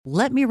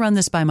"Let me run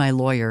this by my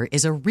lawyer"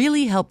 is a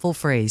really helpful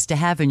phrase to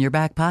have in your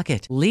back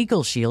pocket.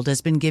 Legal Shield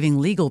has been giving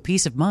legal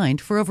peace of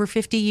mind for over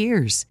 50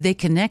 years. They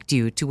connect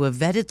you to a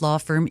vetted law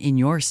firm in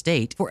your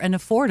state for an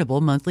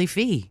affordable monthly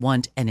fee.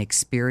 Want an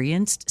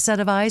experienced set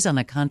of eyes on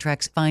a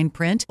contract's fine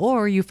print?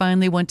 Or you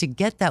finally want to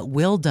get that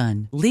will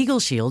done?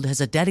 Legal Shield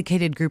has a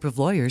dedicated group of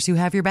lawyers who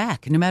have your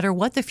back, no matter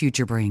what the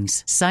future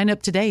brings. Sign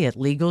up today at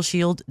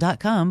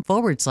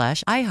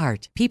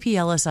LegalShield.com/iHeart.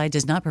 PPLSI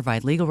does not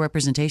provide legal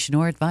representation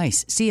or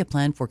advice. See a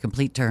plan for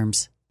complete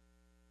terms.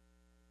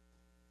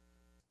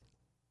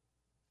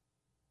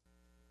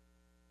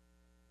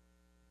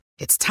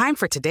 It's time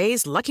for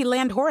today's Lucky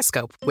Land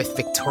horoscope with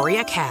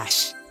Victoria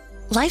Cash.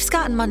 Life's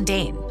gotten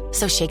mundane,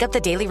 so shake up the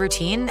daily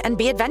routine and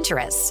be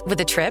adventurous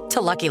with a trip to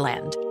Lucky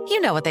Land.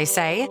 You know what they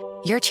say,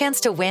 your chance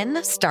to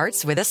win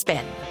starts with a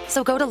spin.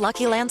 So go to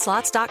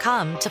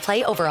LuckyLandSlots.com to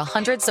play over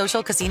 100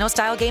 social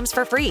casino-style games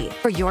for free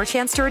for your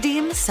chance to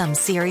redeem some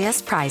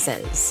serious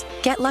prizes.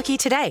 Get lucky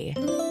today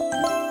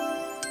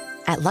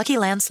at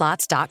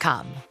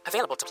LuckyLandSlots.com.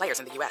 Available to players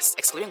in the U.S.,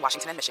 excluding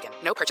Washington and Michigan.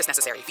 No purchase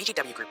necessary.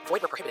 VGW Group.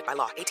 Void where prohibited by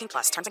law.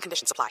 18+. Terms and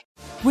conditions apply.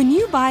 When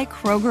you buy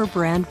Kroger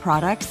brand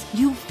products,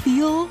 you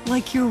feel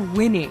like you're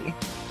winning.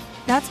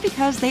 That's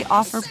because they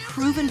offer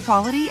proven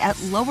quality at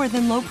lower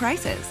than low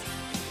prices.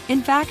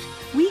 In fact,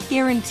 we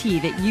guarantee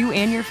that you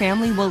and your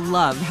family will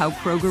love how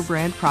Kroger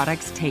brand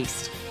products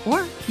taste,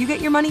 or you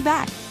get your money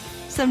back.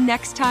 So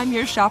next time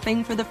you're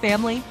shopping for the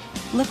family,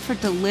 look for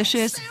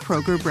delicious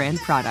Kroger brand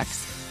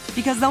products,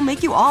 because they'll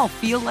make you all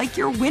feel like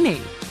you're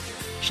winning.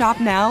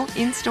 Shop now,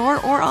 in-store,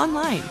 or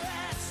online.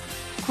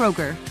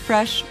 Kroger,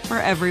 fresh for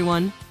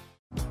everyone.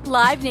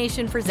 Live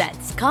Nation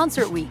presents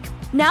Concert Week.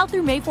 Now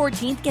through May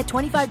 14th, get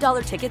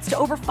 $25 tickets to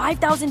over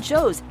 5,000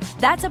 shows.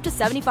 That's up to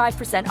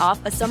 75% off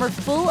a summer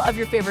full of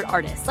your favorite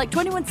artists like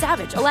 21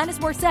 Savage, Alanis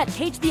Morissette,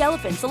 Cage the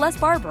Elephant, Celeste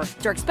Barber,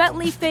 Dierks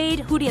Bentley, Fade,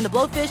 Hootie and the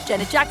Blowfish,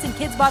 Janet Jackson,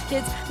 Kidz Bop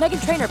Kids,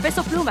 Meghan Trainor,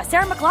 Peso Pluma,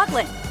 Sarah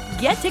McLachlan.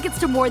 Get tickets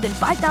to more than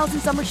 5,000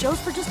 summer shows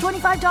for just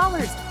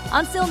 $25.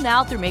 Until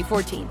now through May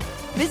 14th.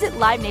 Visit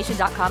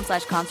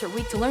LiveNation.com/Concert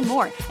Week to learn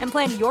more and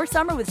plan your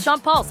summer with Sean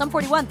Paul, Sum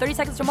 41, 30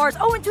 Seconds to Mars,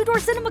 and Two Door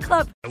Cinema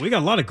Club. We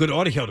got a lot of good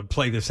audio to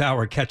play this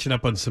hour, catching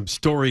up on some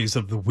stories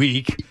of the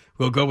week.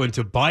 We'll go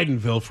into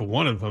Bidenville for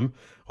one of them.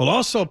 We'll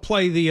also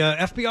play the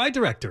FBI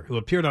director who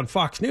appeared on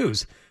Fox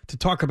News to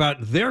talk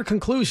about their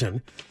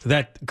conclusion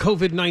that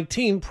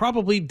COVID-19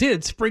 probably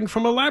did spring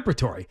from a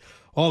laboratory.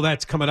 All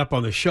that's coming up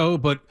on the show,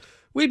 but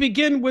we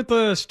begin with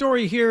a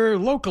story here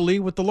locally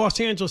with the Los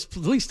Angeles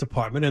Police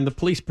Department and the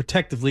Police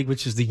Protective League,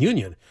 which is the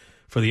union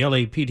for the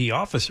LAPD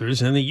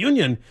officers. And the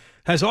union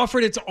has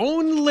offered its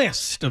own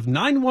list of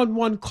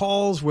 911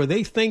 calls where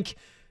they think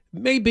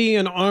maybe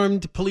an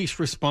armed police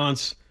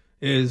response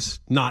is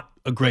not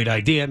a great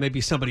idea.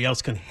 Maybe somebody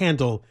else can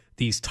handle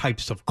these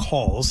types of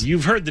calls.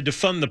 You've heard the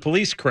Defund the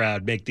Police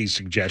crowd make these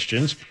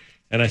suggestions.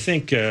 And I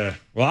think, I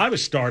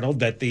was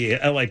startled that the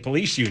LA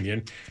Police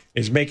Union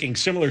is making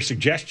similar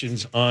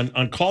suggestions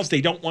on calls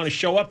they don't want to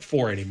show up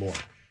for anymore.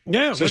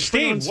 Yeah. So,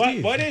 Steve,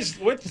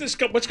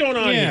 what's going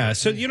on here? Yeah.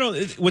 So,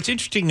 what's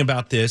interesting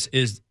about this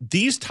is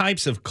these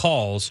types of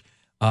calls,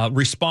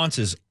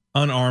 responses,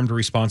 unarmed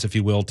response, if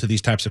you will, to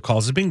these types of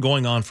calls has been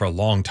going on for a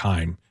long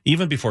time,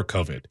 even before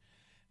COVID.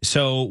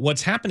 So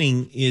what's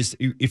happening is,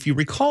 if you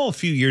recall a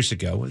few years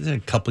ago, a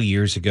couple of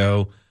years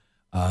ago,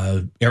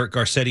 Eric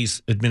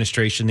Garcetti's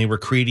administration, they were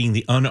creating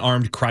the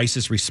unarmed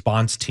crisis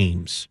response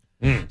teams.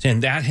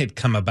 And that had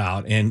come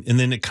about. And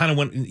then it kind of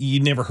went, you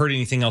never heard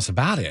anything else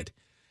about it.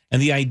 And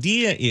the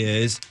idea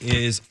is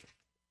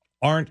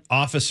aren't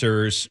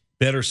officers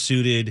better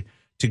suited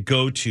to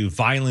go to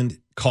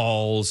violent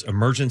calls,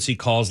 emergency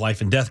calls,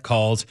 life and death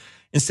calls,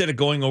 instead of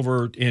going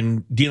over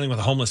and dealing with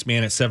a homeless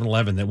man at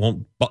 7-Eleven that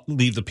won't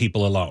leave the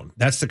people alone?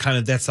 That's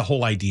the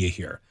whole idea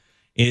here,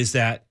 is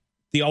that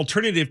the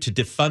alternative to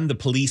defund the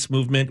police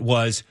movement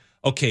was,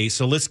 okay,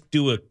 so let's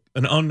do an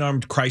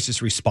unarmed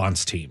crisis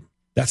response team.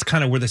 That's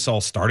kind of where this all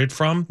started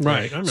from.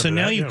 Right. So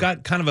now you've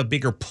got kind of a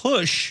bigger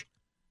push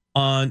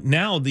on,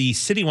 now the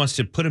city wants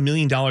to put $1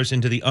 million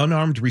into the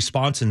Unarmed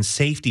Response and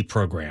Safety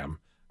Program,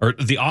 or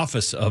the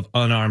Office of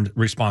Unarmed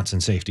Response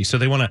and Safety. So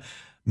they want to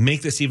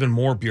make this even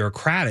more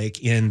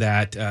bureaucratic in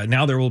that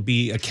now there will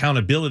be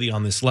accountability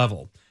on this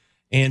level.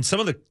 And some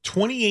of the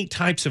 28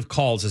 types of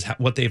calls is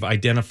what they've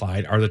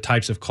identified are the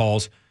types of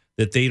calls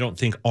that they don't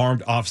think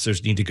armed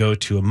officers need to go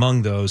to.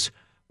 Among those,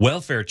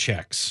 welfare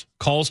checks,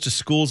 calls to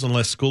schools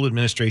unless school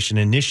administration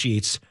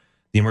initiates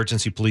the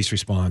emergency police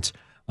response,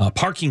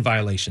 parking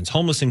violations,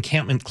 homeless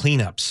encampment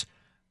cleanups,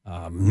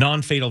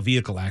 non-fatal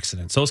vehicle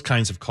accidents, those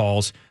kinds of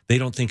calls. They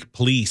don't think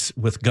police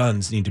with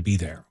guns need to be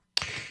there.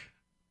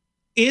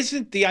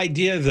 Isn't the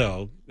idea,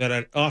 though, that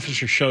an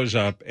officer shows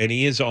up and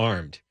he is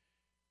armed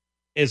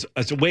as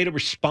a way to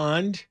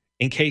respond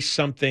in case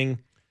something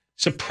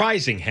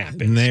surprising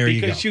happens?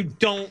 Because you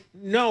don't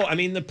know. I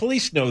mean, the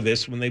police know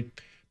this when they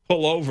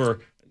pull over,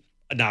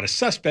 not a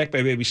suspect,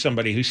 but maybe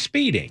somebody who's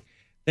speeding.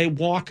 They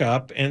walk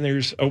up and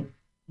there's a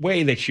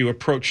way that you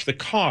approach the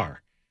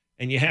car.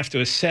 and you have to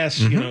assess,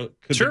 could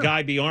the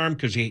guy be armed?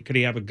 Could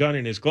he have a gun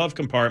in his glove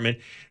compartment?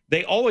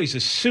 They always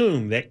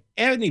assume that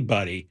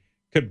anybody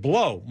could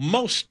blow.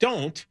 Most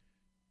don't.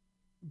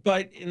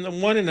 But in the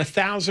 1 in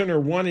 1,000 or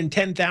 1 in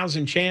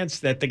 10,000 chance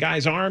that the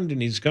guy's armed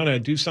and he's going to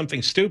do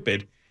something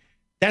stupid,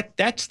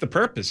 that's the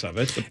purpose of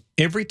it.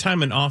 Every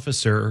time an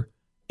officer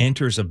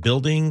enters a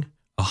building,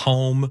 a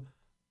home,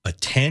 a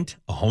tent,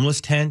 a homeless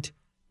tent,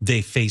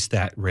 they face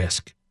that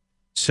risk.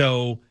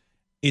 So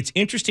it's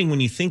interesting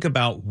when you think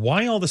about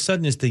why all of a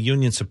sudden is the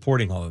union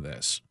supporting all of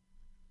this.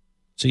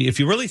 So if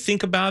you really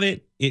think about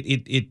it,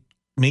 it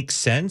makes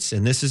sense.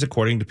 And this is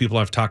according to people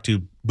I've talked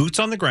to, boots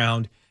on the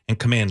ground and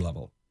command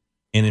level.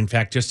 And in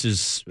fact, just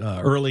as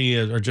early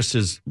or just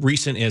as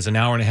recent as an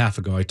hour and a half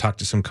ago, I talked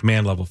to some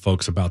command level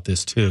folks about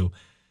this too.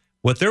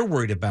 What they're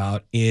worried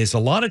about is a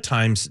lot of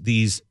times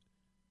these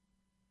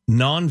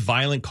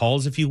non-violent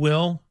calls, if you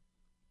will,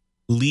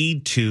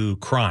 lead to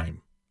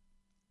crime.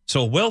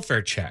 So a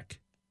welfare check,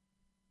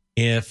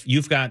 if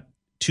you've got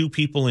 2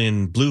 people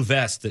in blue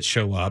vests that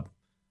show up,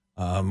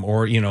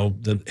 or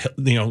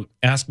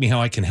ask me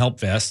how I can help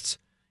vests,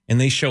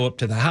 and they show up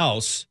to the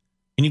house,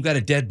 and you've got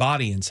a dead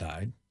body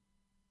inside.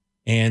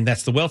 And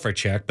that's the welfare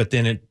check. But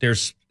then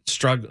there's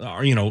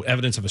struggle,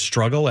 evidence of a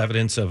struggle,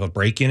 evidence of a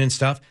break-in and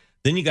stuff.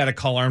 Then you got to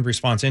call armed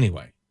response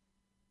anyway.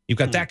 You've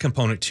got that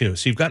component too.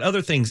 So you've got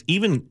other things,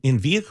 even in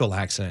vehicle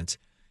accidents.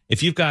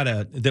 If you've got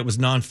that was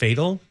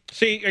non-fatal.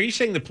 See, are you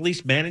saying the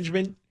police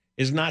management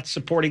is not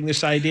supporting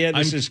this idea?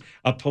 This is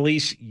a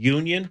police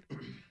union?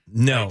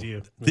 No.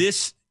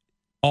 This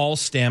all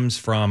stems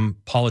from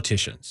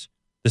politicians.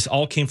 This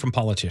all came from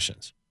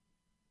politicians.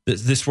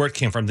 This where it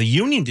came from. The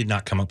union did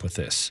not come up with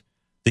this.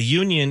 The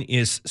union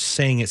is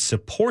saying it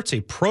supports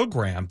a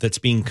program that's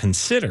being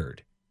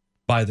considered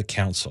by the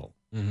council.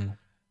 Mm-hmm.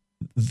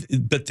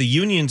 But the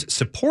union's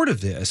support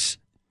of this,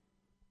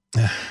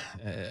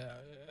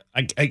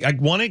 I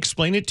want to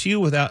explain it to you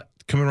without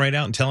coming right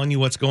out and telling you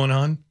what's going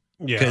on.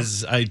 Yeah.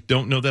 Because I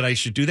don't know that I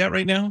should do that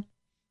right now.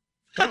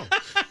 Oh,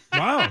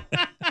 wow.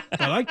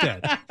 I like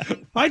that.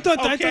 I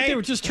thought they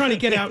were just trying to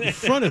get out in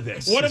front of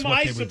this. What am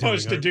I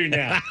supposed to do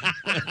now?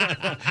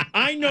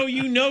 I know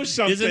you know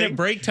something. Isn't it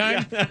break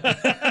time?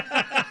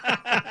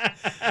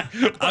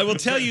 I will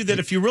tell you that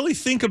if you really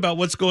think about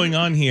what's going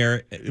on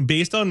here,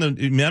 based on the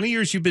amount of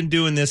years you've been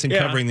doing this and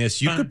covering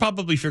this, you could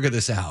probably figure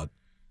this out.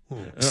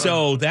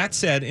 So that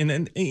said,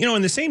 and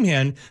in the same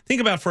hand,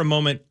 think about for a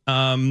moment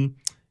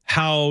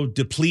how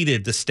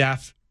depleted the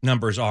staff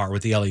numbers are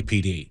with the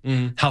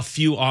LAPD, how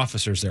few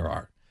officers there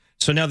are.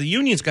 So now the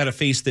union's got to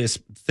face this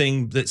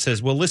thing that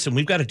says, well, listen,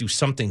 we've got to do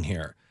something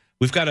here.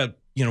 We've got to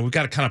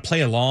kind of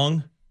play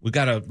along. We've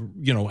got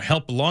to,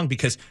 help along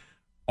because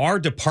our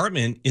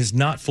department is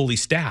not fully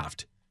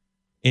staffed.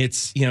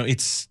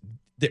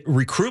 The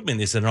recruitment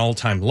is at an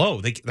all-time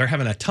low. They're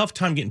having a tough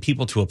time getting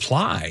people to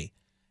apply.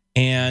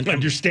 And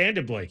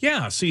understandably.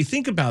 Yeah. So you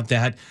think about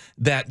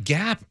that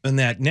gap and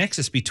that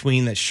nexus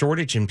between that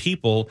shortage in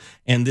people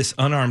and this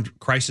unarmed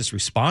crisis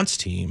response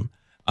team.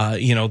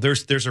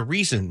 There's a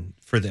reason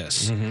for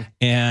this. Mm-hmm.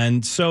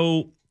 And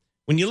so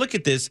when you look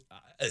at this,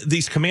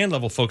 these command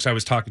level folks I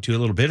was talking to a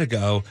little bit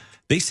ago,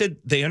 they said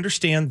they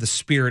understand the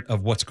spirit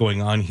of what's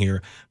going on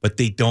here, but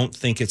they don't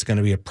think it's going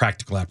to be a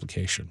practical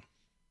application.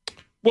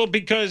 Well,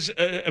 because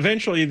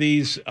eventually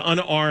these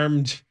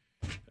unarmed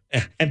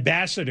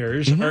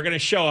ambassadors are going to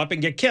show up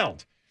and get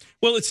killed.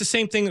 Well, it's the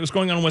same thing that was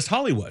going on in West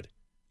Hollywood.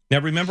 Now,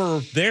 remember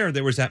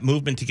there was that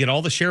movement to get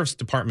all the sheriff's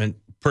department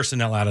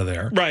personnel out of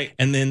there. Right.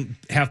 And then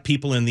have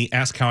people in the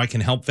Ask How I Can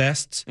Help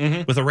vests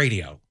with a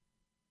radio.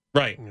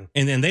 Right.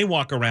 And then they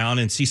walk around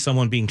and see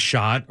someone being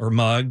shot or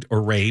mugged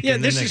or raped. Yeah,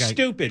 and this is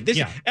stupid.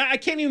 I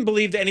can't even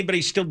believe that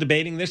anybody's still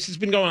debating this. It's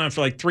been going on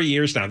for like 3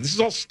 years now. This is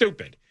all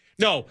stupid.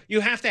 No, you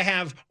have to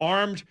have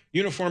armed,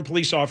 uniformed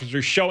police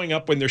officers showing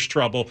up when there's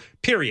trouble,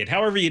 period.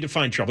 However you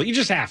define trouble. You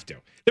just have to.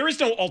 There is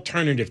no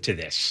alternative to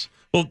this.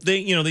 Well,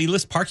 they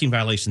list parking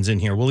violations in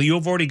here. Well,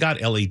 you've already got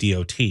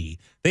LADOT.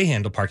 They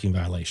handle parking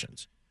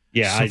violations.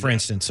 Yeah. So, for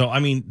instance,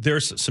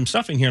 there's some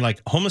stuff in here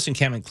like homeless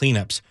encampment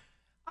cleanups.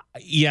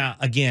 Yeah,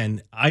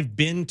 again, I've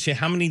been to,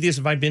 how many of these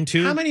have I been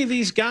to? How many of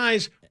these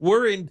guys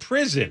were in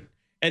prison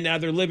and now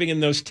they're living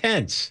in those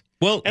tents?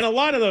 Well, and a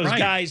lot of those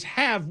guys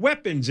have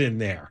weapons in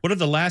there. What are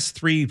the last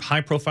 3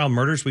 high-profile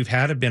murders we've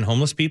had have been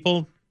homeless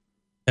people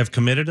have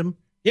committed them?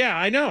 Yeah,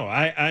 I know.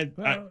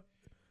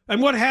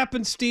 And what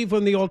happens, Steve,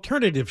 when the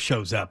alternative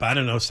shows up? I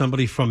don't know,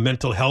 somebody from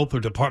mental health or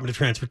Department of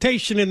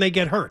Transportation, and they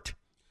get hurt.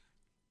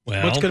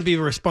 Well, what's going to be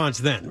the response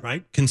then,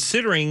 right?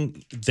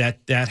 Considering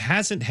that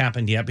hasn't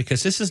happened yet,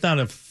 because this is not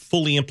a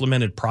fully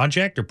implemented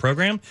project or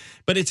program,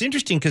 but it's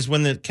interesting because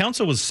when the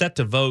council was set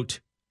to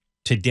vote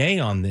today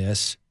on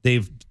this,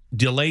 they've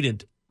delayed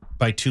it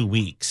by 2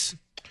 weeks.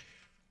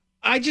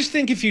 I just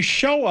think if you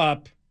show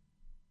up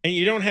and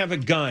you don't have a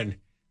gun,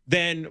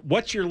 then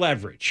what's your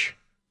leverage?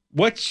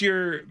 What's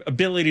your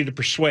ability to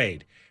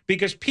persuade?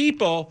 Because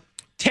people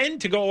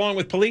tend to go along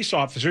with police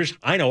officers.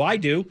 I know I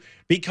do,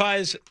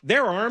 because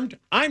they're armed.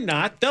 I'm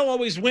not. They'll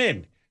always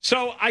win.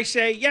 So I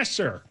say, yes,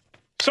 sir.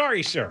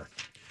 Sorry, sir.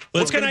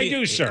 Well, what can I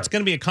do, sir? It's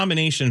going to be a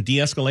combination of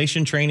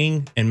de-escalation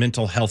training and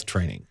mental health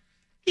training.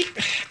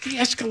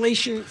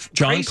 De-escalation.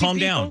 John, calm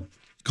down.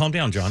 Calm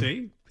down, John.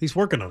 See? He's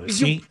working on it.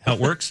 See how it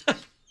works?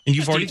 And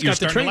you're starting to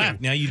training. laugh.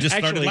 Now you just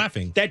started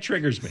laughing. That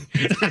triggers me.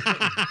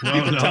 No,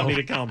 People tell me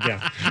to calm down.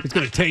 He's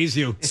going to tase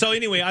you. So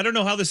anyway, I don't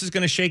know how this is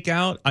going to shake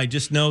out. I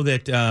just know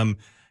that a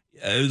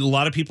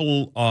lot of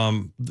people,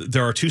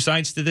 there are two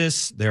sides to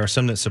this. There are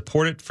some that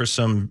support it for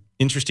some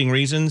interesting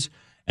reasons,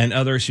 and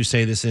others who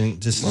say this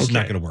is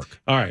not going to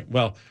work. All right.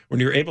 Well, when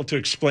you're able to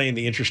explain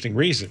the interesting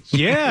reasons,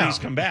 please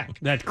come back.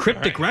 That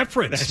cryptic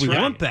reference. That's we right.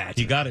 want that.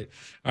 You got it.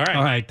 All right.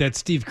 All right. That's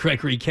Steve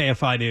Gregory,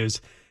 KFI News,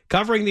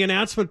 covering the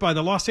announcement by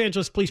the Los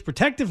Angeles Police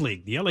Protective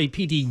League, the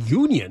LAPD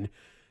union,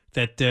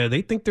 that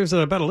they think there's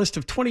about a list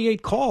of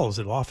 28 calls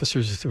that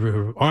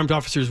armed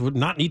officers would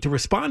not need to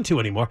respond to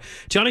anymore.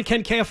 John and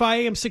Ken,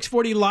 KFI AM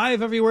 640,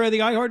 live everywhere, the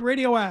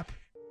iHeartRadio app.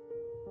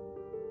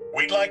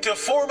 We'd like to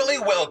formally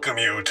welcome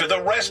you to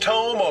the rest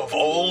home of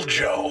Old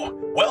Joe.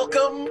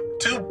 Welcome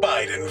to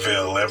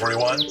Bidenville,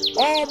 everyone.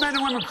 All men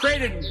and women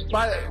created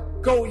by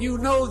go. You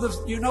know the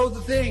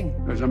thing.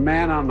 There's a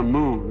man on the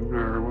moon,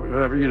 or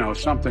whatever,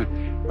 something,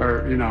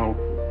 or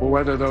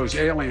whether those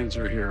aliens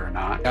are here or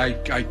not.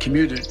 I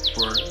commuted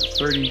for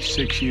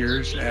 36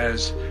 years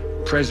as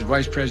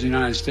Vice President of the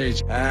United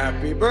States.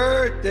 Happy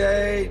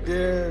birthday,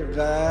 dear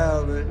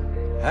Alvin.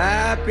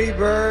 Happy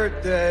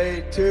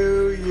birthday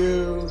to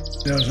you.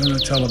 I was on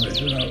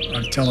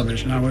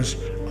television. I was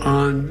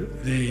on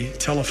the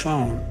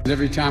telephone.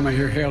 Every time I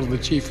hear Hail to the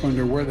Chief,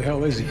 wonder where the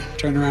hell is he?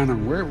 Turn around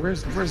and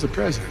where's the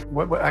president?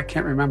 What I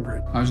can't remember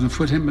it. I was in the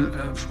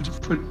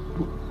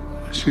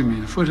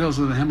the foothills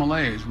of the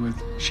Himalayas with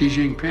Xi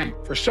Jinping.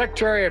 For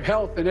Secretary of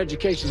Health and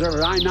Education Service,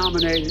 I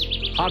nominated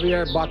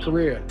Javier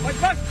Baccaria.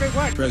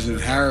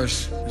 President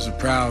Harris is a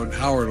proud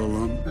Howard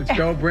alum. Let's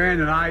go,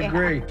 Brandon. I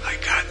agree. I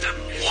got them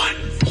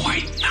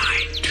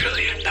 $1.9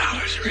 trillion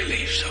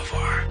relief so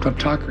far.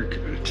 Kleptocracy.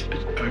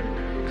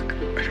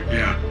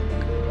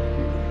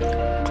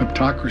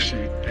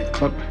 Kleptocracy.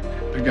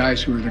 The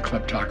guys who are the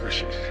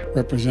kleptocracies.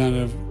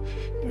 Representative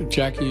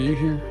Jackie, are you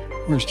here?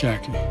 Where's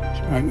Jackie?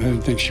 I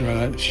didn't think she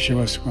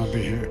was going to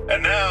be here.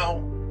 And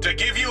now, to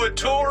give you a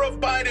tour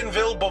of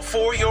Bidenville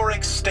before your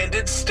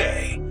extended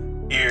stay,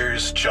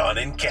 here's John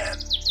and Ken.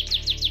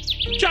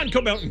 John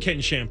Cobelt and Ken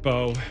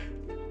Champeau,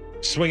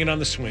 swinging on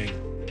the swing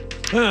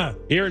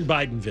here in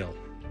Bidenville.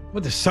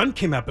 Well, the sun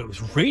came out, but it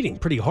was raining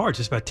pretty hard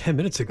just about 10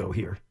 minutes ago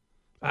here.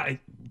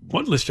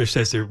 One listener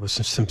says there was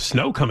some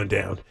snow coming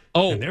down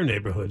in their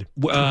neighborhood.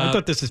 I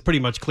thought this is pretty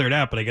much cleared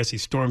out, but I guess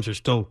these storms are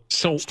still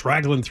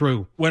straggling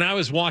through. When I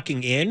was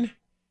walking in,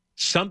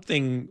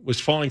 something was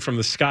falling from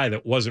the sky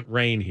that wasn't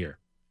rain here.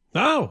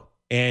 Oh,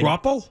 and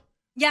Grapple?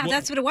 Yeah,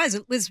 that's what it was.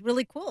 It was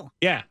really cool.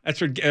 Yeah, that's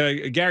what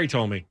Gary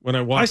told me when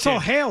I walked I saw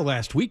hail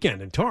last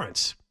weekend in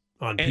Torrance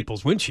on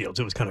people's windshields.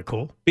 It was kind of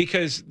cool.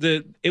 Because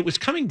it was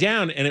coming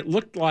down, and it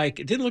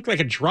didn't look like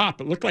a drop.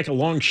 It looked like a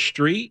long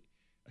streak,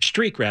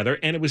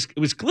 and it was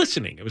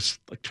glistening. It was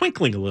like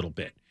twinkling a little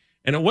bit.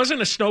 And it wasn't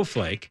a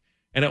snowflake,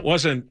 and it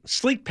wasn't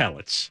sleet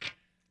pellets.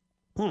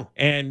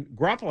 And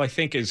Grapple, I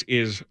think,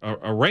 is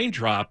a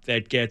raindrop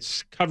that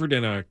gets covered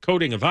in a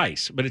coating of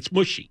ice, but it's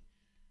mushy.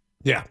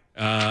 Yeah.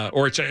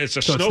 Or it's a so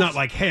it's not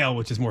like hail,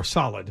 which is more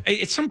solid.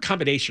 It's some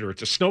combination, or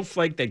it's a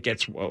snowflake that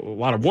gets a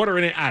lot of water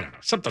in it. I don't know,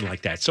 something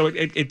like that. So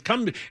it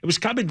was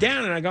coming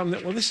down, and I go,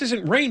 well, this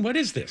isn't rain. What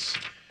is this?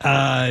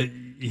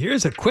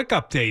 Here's a quick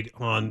update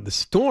on the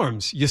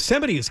storms.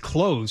 Yosemite is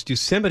closed.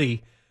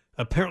 Yosemite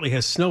apparently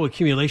has snow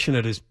accumulation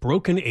that has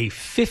broken a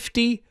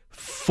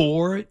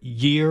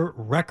 54-year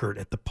record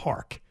at the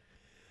park.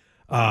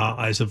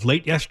 As of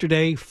late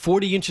yesterday,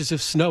 40 inches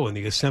of snow in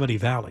the Yosemite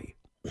Valley.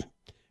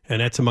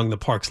 And that's among the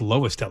park's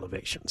lowest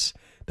elevations.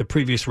 The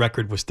previous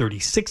record was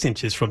 36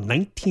 inches from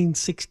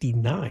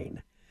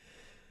 1969.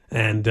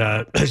 And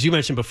as you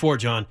mentioned before,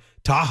 John,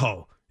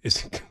 Tahoe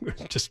is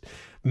just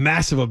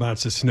massive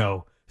amounts of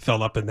snow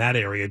fell up in that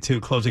area,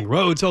 too, closing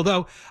roads.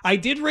 Although I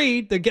did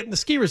read they're getting the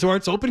ski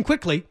resorts open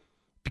quickly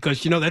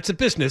because, that's a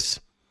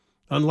business.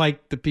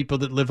 Unlike the people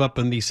that live up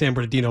in the San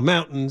Bernardino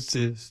Mountains,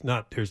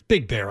 there's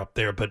Big Bear up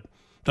there, but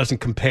doesn't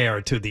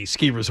compare to the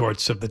ski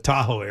resorts of the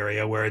Tahoe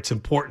area where it's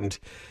important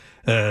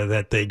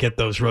that they get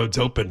those roads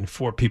open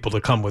for people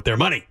to come with their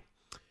money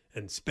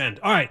and spend.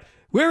 All right,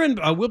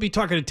 we'll be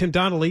talking to Tim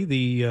Donnelly,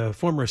 the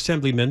former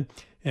assemblyman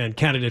and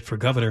candidate for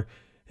governor.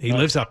 He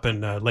lives up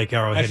in Lake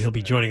Arrowhead. He'll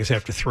be joining us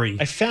after 3.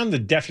 I found the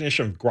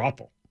definition of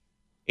grapple.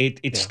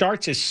 It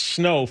starts as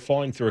snow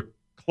falling through a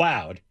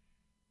cloud,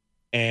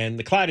 and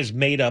the cloud is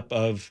made up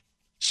of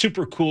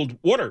supercooled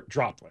water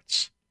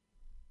droplets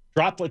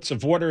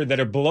of water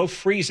that are below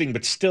freezing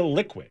but still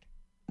liquid.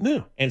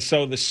 Yeah. And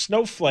so the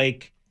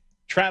snowflake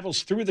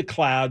travels through the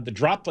cloud, the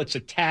droplets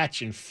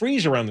attach and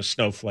freeze around the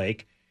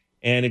snowflake,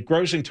 and it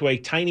grows into a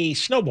tiny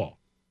snowball.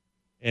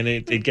 And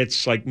it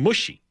gets like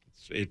mushy.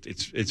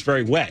 It's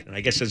very wet. And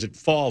I guess as it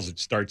falls, it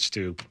starts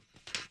to,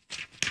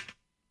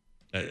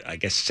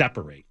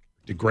 separate,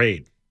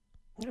 degrade.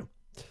 Yeah.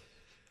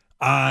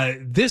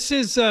 This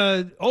is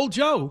Old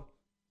Joe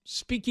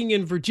speaking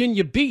in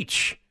Virginia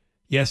Beach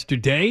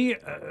yesterday.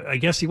 I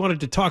guess he wanted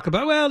to talk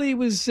about, he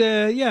was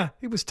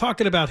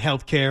talking about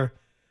healthcare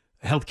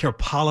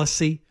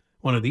policy,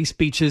 one of these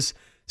speeches.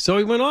 So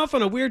he went off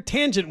on a weird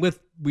tangent with,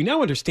 we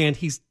now understand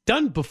he's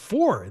done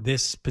before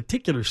this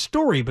particular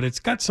story, but it's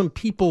got some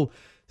people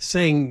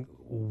saying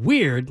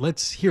weird.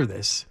 Let's hear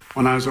this.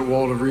 When I was at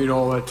Walter Reed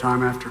all that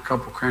time after a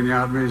couple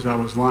craniotomies, I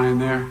was lying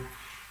there,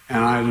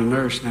 and I had a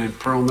nurse named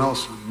Pearl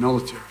Nelson,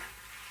 military.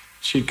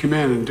 She'd come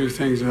in and do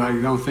things that I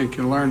don't think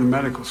you learn in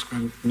medical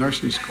school,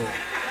 nursing school.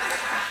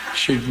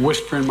 She'd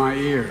whisper in my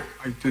ear.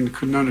 I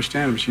couldn't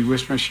understand her, but she'd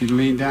whisper, she'd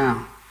lean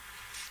down.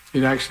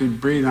 She'd actually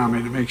breathe on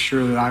me to make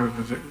sure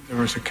that there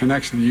was a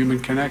connection, a human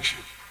connection.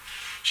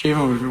 She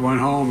even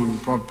went home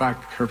and brought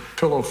back her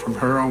pillow from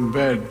her own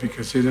bed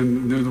because she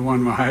knew the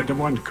one I had, the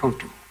one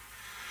comfortable.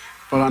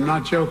 But I'm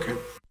not joking.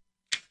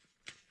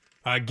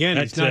 Again,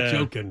 he's not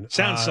joking.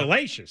 Sounds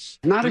salacious.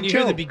 Not when a you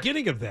joke. hear the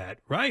beginning of that,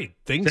 right?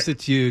 Things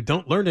that you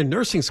don't learn in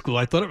nursing school.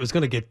 I thought it was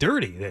going to get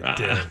dirty,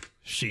 that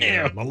she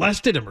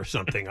molested him or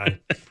something.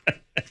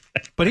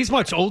 But he's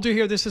much older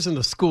here. This isn't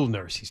a school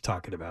nurse he's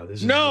talking about.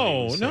 This is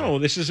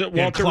this is at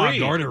Walter clogged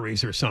Reed.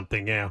 arteries or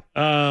something, He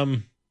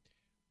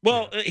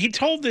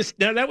told this.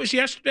 Now, that was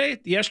yesterday?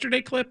 The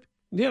yesterday clip?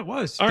 Yeah, it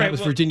was. All that right, was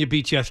Virginia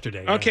Beach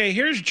yesterday. Okay,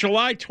 here's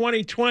July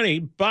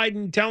 2020,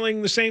 Biden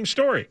telling the same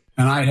story.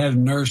 And I had a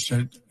nurse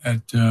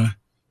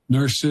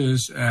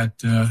nurses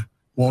at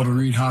Walter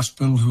Reed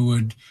Hospital who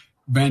would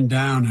bend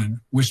down and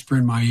whisper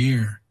in my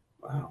ear.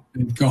 Wow.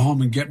 And go home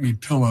and get me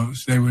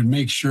pillows. They would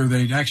make sure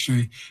they'd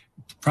actually,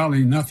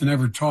 probably nothing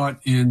ever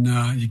taught in,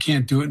 you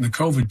can't do it in the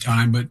COVID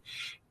time, but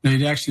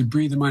they'd actually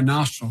breathe in my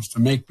nostrils to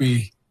make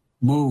me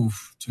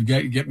move, to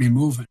get me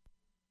moving.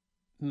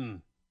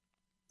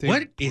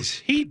 What is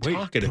he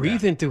talking about?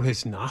 Breathe into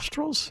his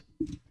nostrils?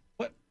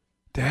 What?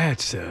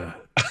 That's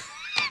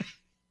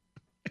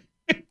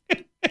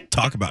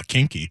Talk about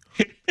kinky.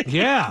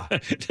 Yeah.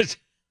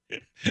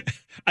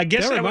 I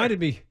guess that reminded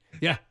me.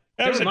 Yeah.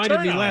 That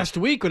reminded me last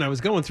week when I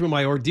was going through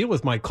my ordeal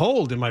with my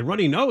cold and my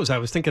runny nose. I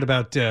was thinking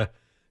about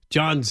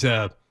John's,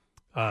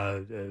 what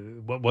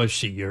was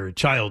she? Your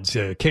child's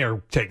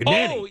caretaker,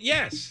 nanny. Oh,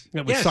 yes.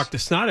 That would suck the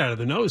snot out of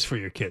the nose for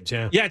your kids,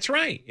 yeah. Yeah, that's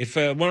right. If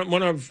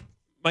one of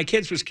my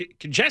kids was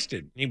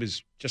congested, he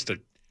was just a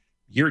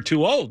year or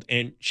two old,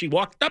 and she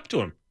walked up to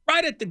him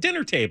right at the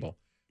dinner table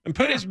and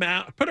put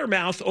her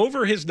mouth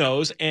over his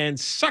nose and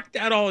sucked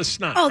out all his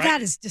snot. Oh, right?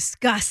 that is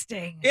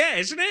disgusting. Yeah,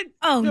 isn't it?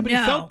 Oh, yeah, but he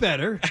felt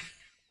better.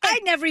 I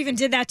never even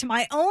did that to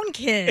my own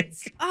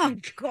kids. Oh,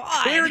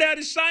 God. Cleared out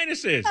his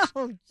sinuses.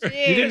 Oh,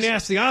 jeez. You didn't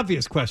ask the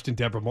obvious question,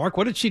 Deborah Mark.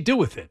 What did she do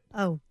with it?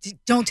 Oh,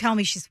 don't tell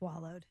me she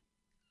swallowed.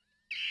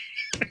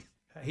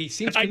 He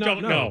seems to I not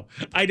don't know.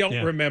 I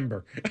don't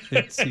remember.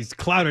 He's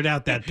clouded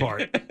out that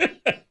part.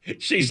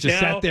 She's just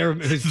now, sat there.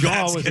 His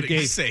jaw was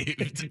agape.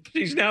 Saved.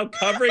 She's now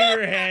covering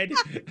her head.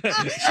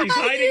 She's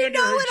hiding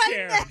under her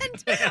chair.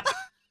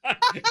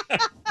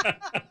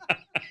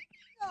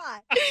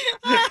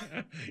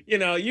 You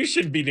know, you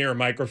shouldn't be near a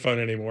microphone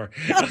anymore.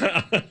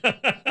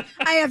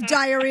 I have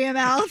diarrhea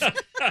mouth.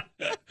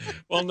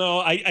 Well,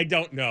 no, I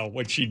don't know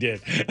what she did.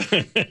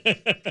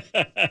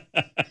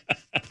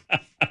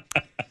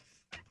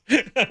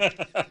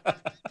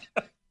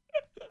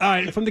 All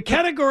right, from the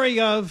category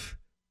of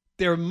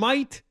there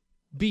might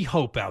be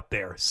hope out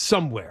there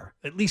somewhere,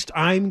 at least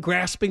I'm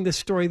grasping this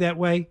story that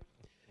way.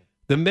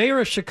 The mayor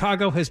of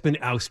Chicago has been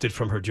ousted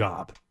from her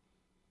job.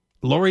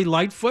 Lori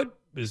Lightfoot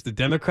is the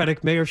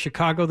Democratic mayor of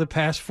Chicago the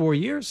past 4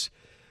 years.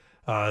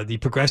 The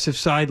progressive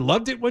side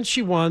loved it when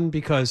she won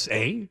because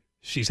A,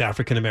 she's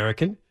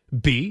African-American,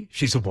 B,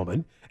 she's a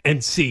woman,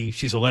 and C,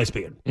 she's a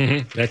lesbian.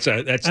 Mm-hmm. That's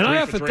and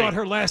I often thought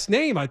her last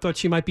name, I thought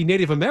she might be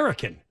Native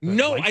American.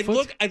 No,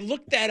 Lightfoot? I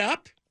looked that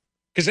up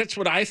because that's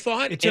what I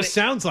thought. It just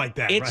sounds like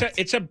that.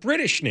 It's a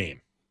British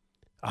name.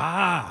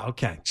 Ah,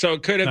 okay. So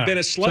it could have been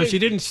a slave. So she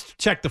didn't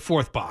check the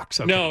fourth box.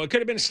 Okay. No, it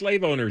could have been a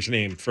slave owner's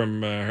name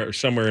from her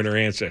somewhere in her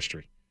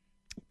ancestry.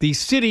 The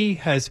city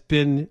has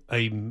been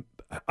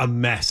a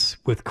mess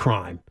with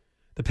crime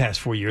the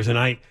past 4 years. And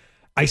I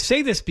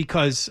say this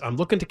because I'm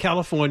looking to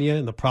California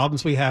and the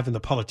problems we have and the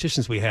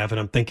politicians we have. And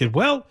I'm thinking,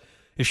 well,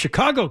 if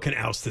Chicago can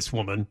oust this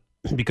woman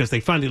because they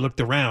finally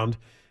looked around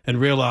and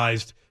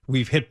realized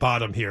we've hit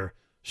bottom here,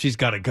 she's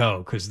got to go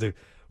because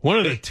one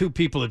of the two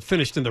people that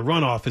finished in the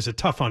runoff is a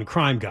tough on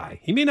crime guy.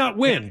 He may not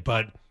win,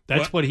 but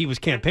that's what he was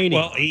campaigning.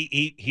 Well,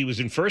 he was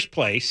in first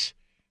place.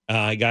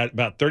 Got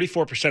about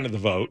 34% of the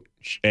vote,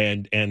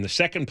 and the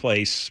second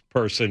place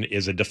person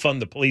is a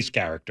defund the police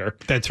character.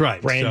 That's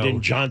right,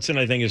 Brandon Johnson,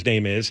 I think his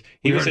name is.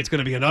 It's going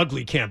to be an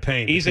ugly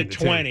campaign. He's at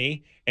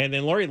 20, and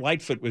then Lori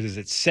Lightfoot was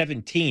at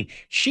 17.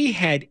 She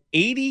had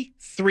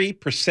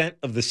 83%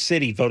 of the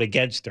city vote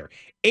against her.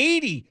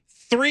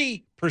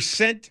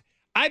 83%.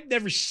 I've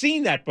never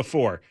seen that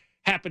before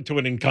happen to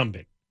an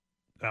incumbent.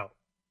 No,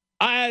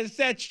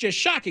 that's just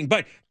shocking.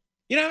 But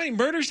you know how many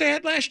murders they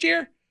had last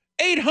year?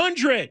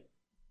 800.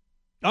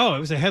 Oh, it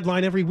was a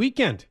headline every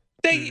weekend.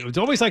 It was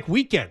always like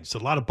weekends, a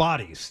lot of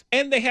bodies.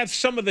 And they have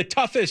some of the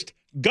toughest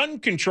gun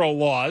control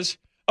laws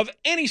of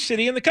any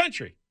city in the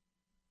country.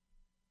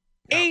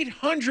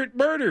 800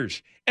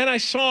 murders. And I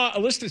saw a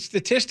list of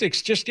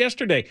statistics just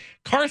yesterday.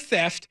 Car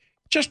theft,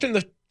 just in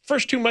the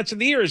first 2 months of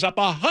the year, is up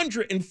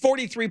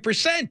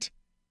 143%.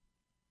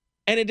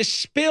 And it is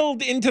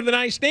spilled into the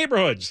nice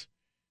neighborhoods.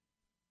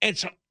 And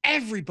so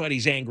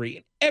everybody's angry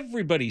and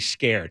everybody's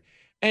scared.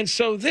 And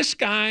so this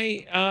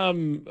guy,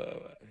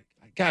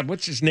 God,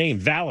 what's his name?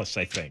 Vallis,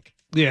 I think.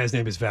 Yeah, his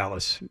name is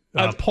Vallis.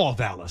 Paul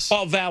Vallis.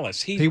 Paul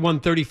Vallis. He won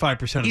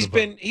 35% of the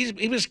vote.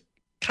 He was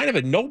kind of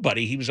a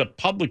nobody. He was a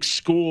public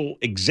school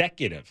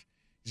executive.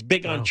 He's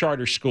big on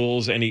charter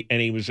schools, and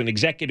he was an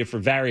executive for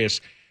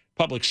various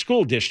public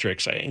school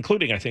districts,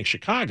 including, I think,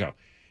 Chicago.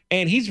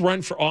 And he's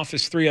run for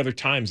office 3 other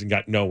times and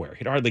got nowhere.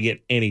 He'd hardly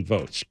get any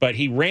votes. But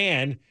he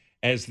ran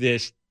as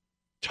this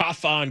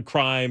tough on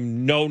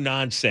crime, no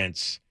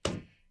nonsense.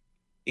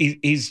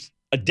 He's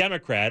a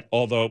Democrat,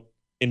 although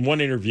in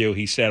one interview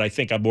he said, I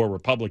think I'm more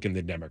Republican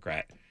than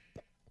Democrat.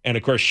 And,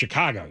 of course,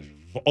 Chicago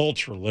is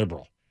ultra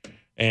liberal.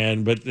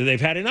 But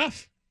they've had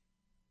enough.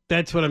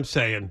 That's what I'm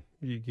saying.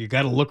 You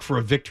got to look for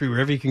a victory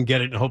wherever you can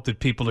get it and hope that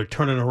people are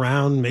turning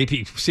around,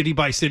 maybe city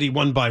by city,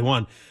 one by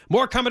one.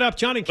 More coming up.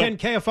 John and Ken,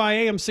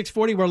 KFI AM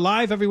 640. We're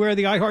live everywhere,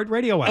 the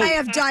iHeartRadio app. I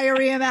have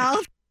diarrhea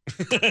mouth.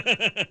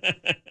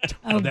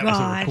 Oh, that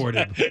God. was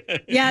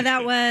recorded. Yeah,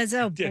 that was.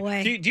 Oh,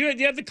 boy. Do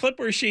you have the clip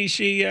where she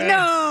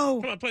No.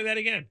 Come on, play that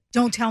again.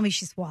 Don't tell me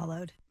she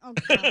swallowed. Oh,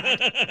 God.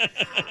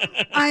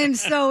 I am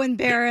so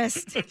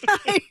embarrassed.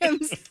 I am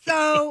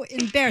so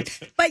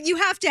embarrassed. But you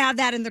have to have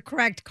that in the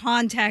correct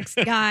context,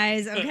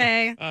 guys,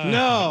 okay?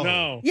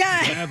 No.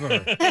 Yeah.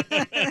 Never.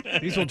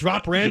 These will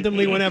drop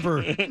randomly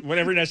whenever.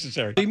 Whenever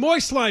necessary. The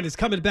Moist Line is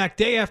coming back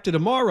day after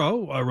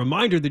tomorrow. A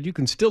reminder that you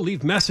can still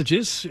leave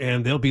messages,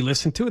 and they'll be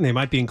listened to, and they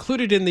might be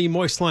included in the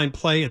Moist Line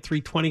play at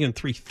 3:20 and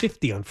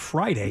 3:50 on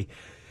Friday.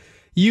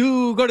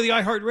 You go to the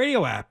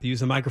iHeartRadio app,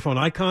 use the microphone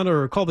icon,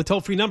 or call the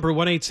toll-free number,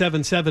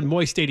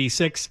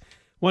 1-877-MOIST-86,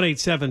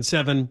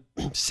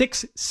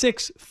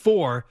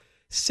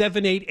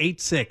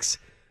 1-877-664-7886.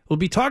 We'll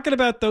be talking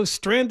about those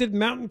stranded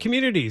mountain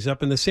communities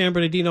up in the San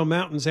Bernardino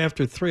Mountains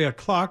after 3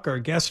 o'clock. Our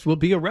guest will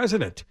be a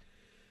resident,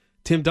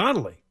 Tim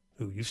Donnelly,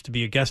 who used to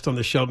be a guest on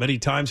the show many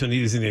times when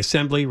he was in the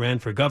Assembly, ran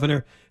for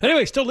governor.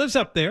 Anyway, still lives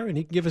up there, and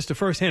he can give us the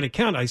first-hand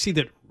account. I see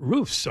that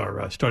roofs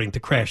are starting to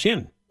crash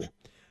in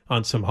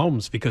on some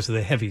homes because of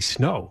the heavy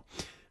snow.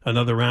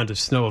 Another round of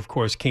snow, of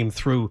course, came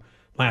through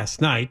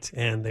last night,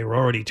 and they were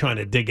already trying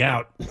to dig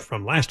out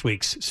from last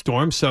week's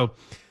storm. So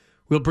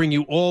we'll bring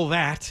you all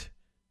that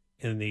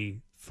in the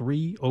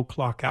 3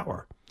 o'clock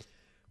hour.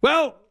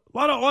 Well, a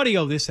lot of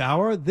audio this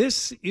hour.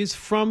 This is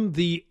from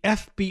the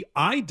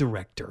FBI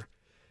director,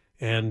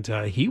 and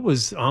he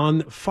was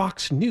on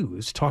Fox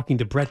News talking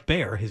to Bret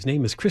Baier. His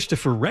name is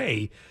Christopher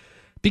Wray,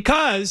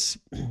 because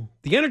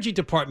the Energy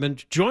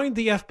Department joined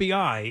the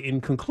FBI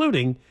in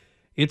concluding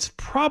it's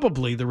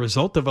probably the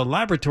result of a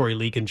laboratory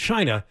leak in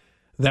China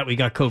that we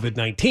got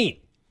COVID-19.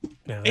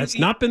 Now, that's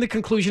not been the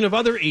conclusion of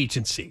other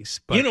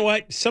agencies. But you know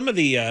what? Some of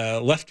the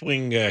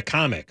left-wing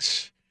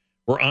comics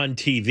were on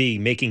TV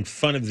making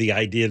fun of the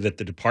idea that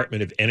the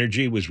Department of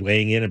Energy was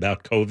weighing in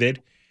about COVID.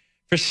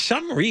 For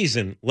some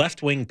reason,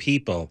 left-wing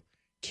people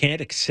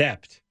can't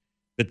accept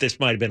that this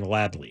might have been a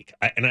lab leak.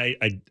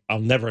 I'll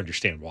never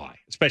understand why,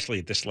 especially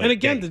at this late And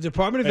again, day. the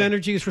Department of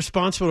Energy is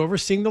responsible for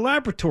overseeing the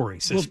laboratory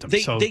system.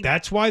 So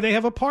that's why they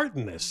have a part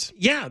in this.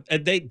 Yeah,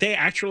 they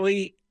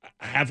actually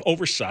have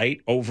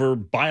oversight over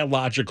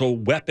biological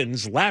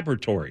weapons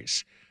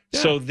laboratories. Yeah.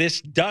 So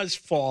this does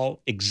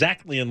fall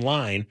exactly in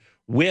line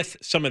with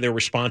some of their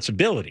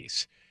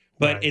responsibilities.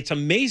 But It's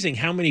amazing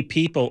how many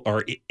people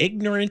are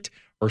ignorant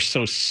or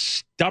so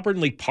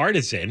stubbornly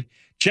partisan.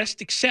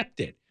 Just accept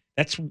it.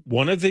 That's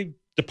one of the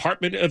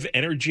Department of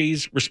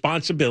Energy's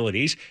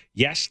responsibilities.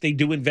 Yes, they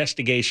do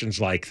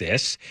investigations like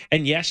this.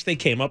 And yes, they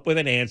came up with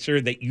an answer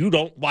that you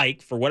don't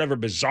like for whatever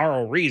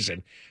bizarro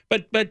reason.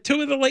 But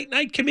 2 of the late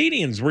night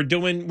comedians were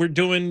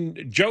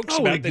doing jokes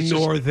about this.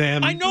 Ignore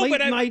them. I know, late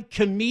night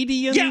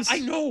comedians. Yeah, I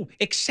know.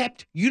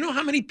 Except, you know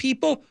how many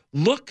people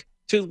look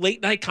to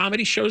late night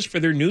comedy shows for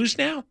their news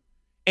now?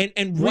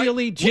 And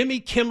really, Jimmy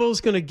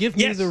Kimmel's going to give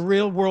me the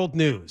real world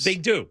news. They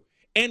do.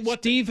 And what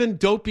Stephen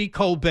Dopey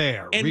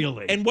Colbert,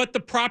 really. And what the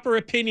proper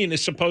opinion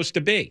is supposed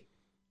to be.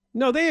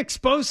 No, they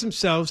exposed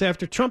themselves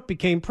after Trump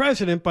became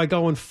president by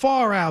going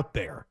far out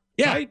there.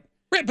 Yeah. Right?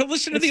 Right, but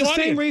listen to it's the audience. It's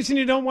the same reason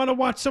you don't want to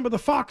watch some of the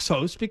Fox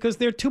hosts, because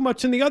they're too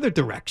much in the other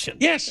direction.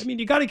 Yes. I mean,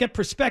 you got to get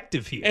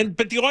perspective here.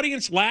 But the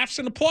audience laughs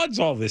and applauds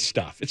all this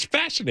stuff. It's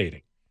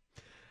fascinating.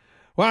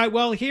 All right,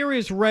 well, here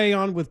is Ray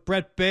on with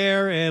Bret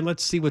Baier, and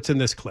let's see what's in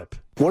this clip.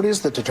 What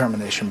is the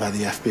determination by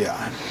the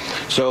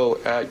FBI? So,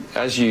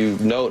 as you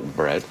note,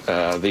 Brett,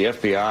 the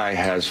FBI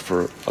has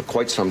for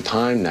quite some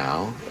time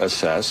now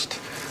assessed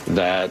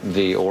that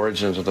the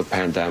origins of the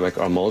pandemic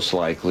are most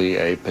likely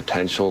a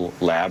potential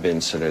lab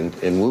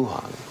incident in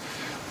Wuhan.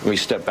 Let me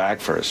step back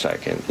for a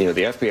second. You know,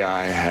 the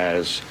FBI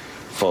has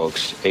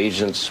folks,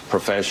 agents,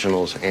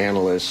 professionals,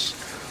 analysts,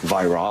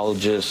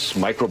 virologists,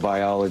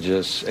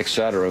 microbiologists, et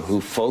cetera,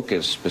 who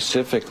focus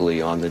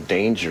specifically on the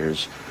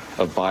dangers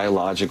of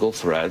biological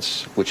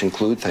threats, which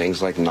include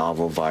things like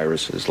novel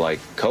viruses like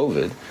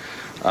COVID,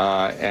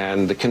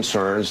 and the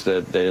concerns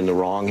that in the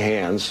wrong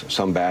hands,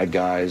 some bad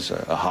guys,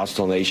 a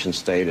hostile nation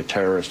state, a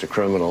terrorist, a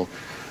criminal,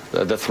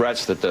 the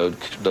threats that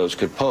those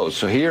could pose.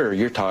 So here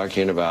you're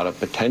talking about a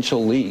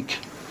potential leak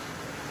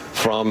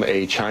from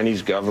a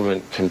Chinese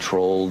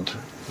government-controlled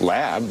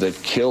lab that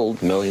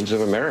killed millions of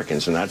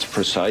Americans, and that's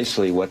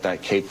precisely what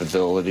that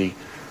capability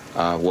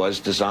was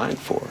designed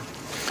for.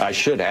 I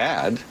should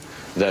add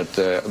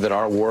that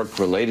our work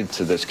related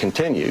to this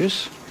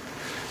continues,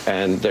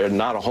 and there are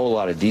not a whole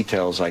lot of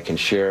details I can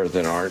share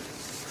that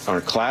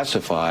aren't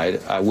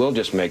classified. I will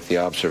just make the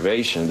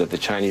observation that the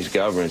Chinese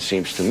government,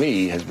 seems to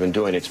me, has been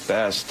doing its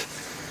best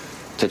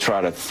to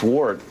try to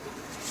thwart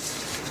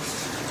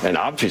and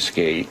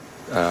obfuscate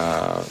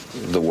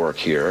the work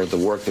here, the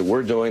work that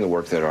we're doing, the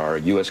work that our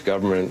U.S.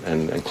 government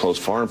and close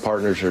foreign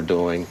partners are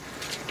doing.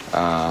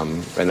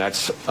 And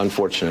that's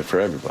unfortunate for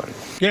everybody.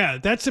 Yeah,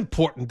 that's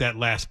important, that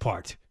last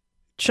part.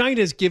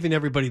 China's giving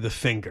everybody the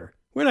finger.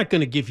 We're not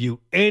going to give you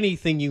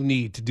anything you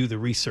need to do the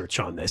research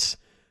on this.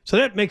 So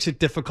that makes it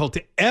difficult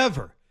to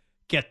ever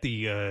get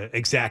the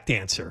exact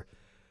answer.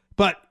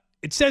 But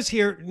it says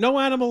here, no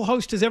animal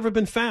host has ever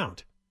been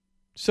found.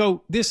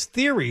 So this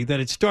theory that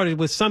it started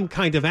with some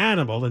kind of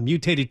animal and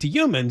mutated to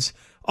humans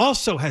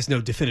also has no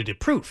definitive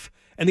proof.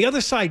 And the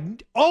other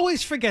side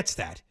always forgets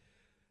that.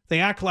 They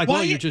act like,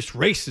 well, you're just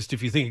racist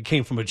if you think it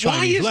came from a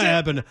Chinese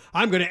lab, and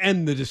I'm going to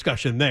end the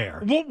discussion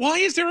there. Well, why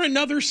is there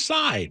another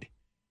side?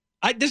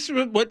 This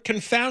is what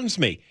confounds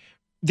me.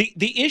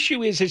 The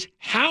issue is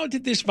how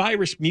did this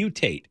virus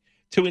mutate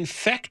to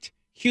infect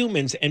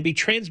humans and be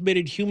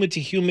transmitted human to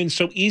human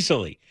so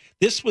easily?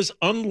 This was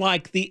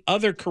unlike the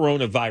other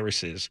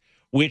coronaviruses,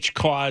 which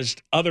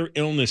caused other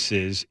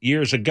illnesses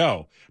years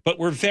ago, but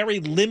were very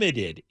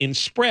limited in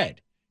spread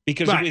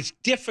because it was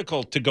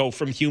difficult to go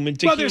from human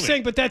to human. Well, they're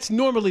saying, but that's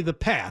normally the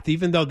path,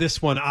 even though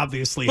this one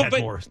obviously had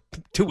more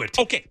to it.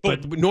 Okay.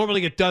 But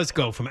normally it does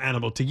go from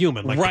animal to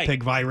human, like the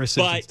pig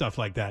viruses and stuff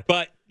like that.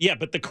 But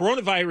the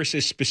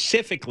coronaviruses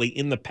specifically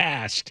in the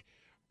past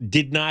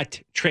did not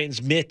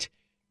transmit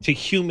to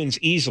humans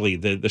easily.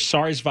 The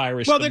SARS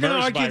virus, well, they're going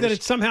to argue that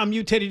it somehow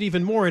mutated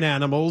even more in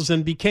animals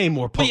and became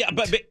more potent.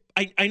 But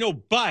I know,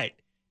 but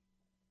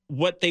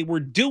what they were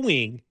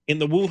doing in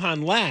the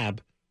Wuhan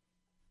lab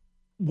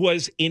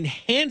was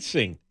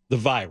enhancing the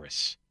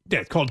virus. Yeah,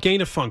 it's called gain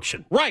of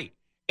function. Right.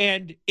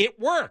 And it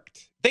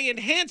worked. They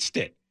enhanced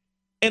it.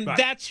 And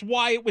that's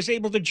why it was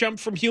able to jump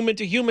from human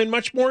to human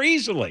much more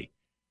easily.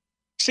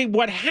 See,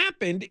 what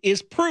happened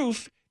is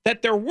proof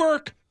that their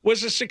work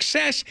was a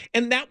success,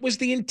 and that was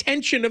the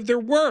intention of their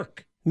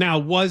work. Now,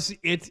 was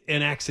it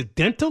an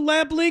accidental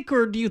lab leak,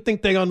 or do you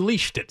think they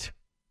unleashed it?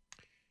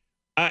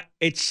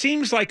 It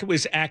seems like it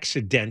was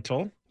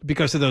accidental.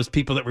 Because of those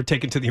people that were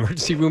taken to the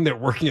emergency room that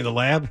were working in the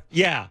lab?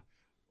 Yeah.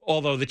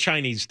 Although the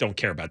Chinese don't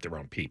care about their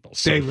own people.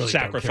 So they really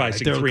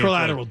sacrificing don't care. They're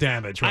collateral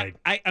damage, right?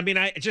 I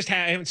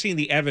haven't seen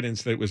the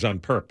evidence that it was on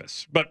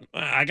purpose. But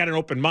I got an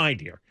open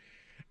mind here.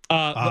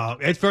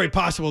 It's very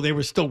possible they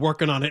were still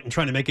working on it and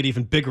trying to make it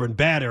even bigger and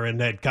badder, and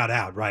that got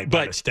out, by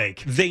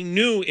mistake. They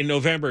knew in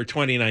November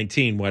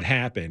 2019 what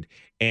happened,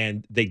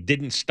 and they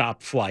didn't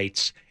stop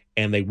flights,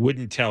 and they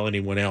wouldn't tell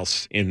anyone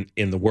else in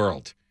the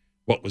world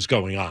what was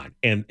going on.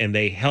 And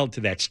they held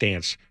to that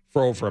stance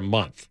for over a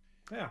month.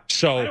 Yeah.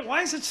 So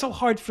why is it so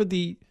hard for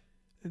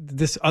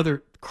this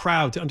other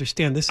crowd to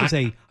understand this is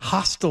a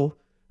hostile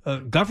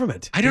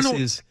government? I don't know.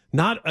 This is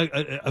not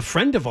a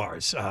friend of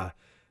ours.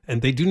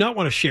 And they do not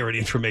want to share any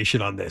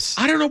information on this.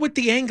 I don't know what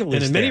the angle is.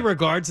 And in many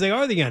regards, they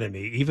are the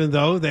enemy, even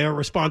though they are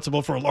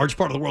responsible for a large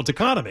part of the world's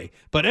economy.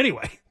 But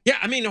anyway. Yeah,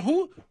 I mean,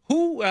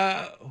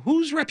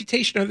 whose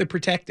reputation are they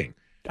protecting?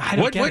 I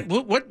don't get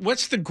it.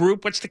 What's the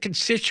group? What's the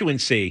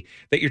constituency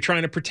that you're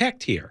trying to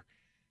protect here?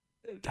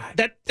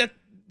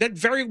 That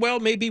very well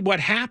may be what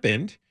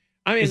happened.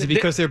 I mean, is it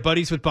because they're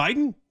buddies with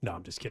Biden? No,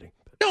 I'm just kidding.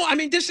 No, I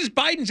mean, this is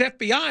Biden's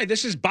FBI.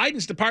 This is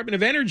Biden's Department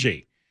of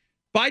Energy.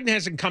 Biden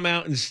hasn't come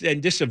out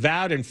and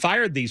disavowed and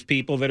fired these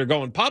people that are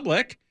going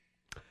public.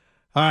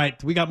 All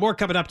right, we got more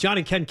coming up. John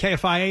and Ken,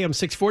 KFI AM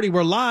 640.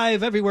 We're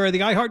live everywhere, the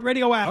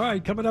iHeartRadio app. All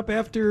right, coming up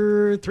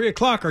after 3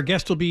 o'clock, our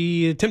guest will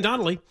be Tim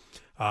Donnelly,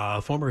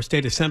 former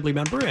state assembly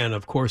member and,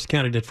 of course,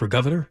 candidate for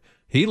governor.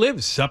 He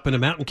lives up in a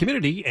mountain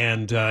community,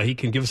 and he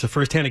can give us a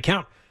firsthand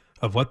account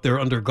of what they're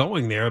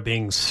undergoing there,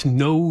 being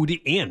snowed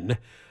in.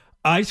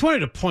 I just wanted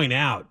to point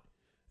out,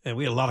 and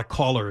we had a lot of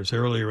callers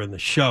earlier in the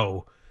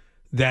show,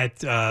 that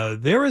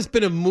there has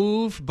been a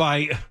move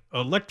by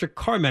electric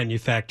car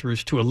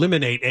manufacturers to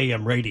eliminate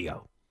AM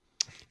radio.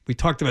 We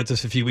talked about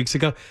this a few weeks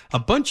ago. A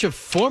bunch of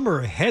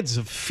former heads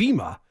of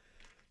FEMA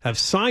have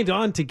signed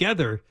on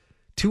together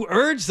to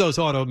urge those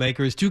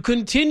automakers to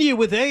continue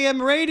with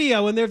AM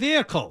radio in their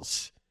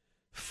vehicles.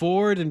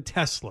 Ford and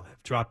Tesla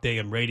have dropped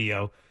AM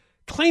radio,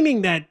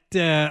 claiming that,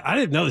 I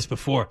didn't know this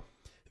before,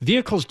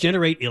 vehicles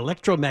generate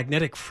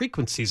electromagnetic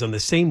frequencies on the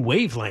same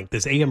wavelength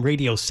as AM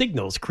radio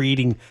signals,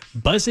 creating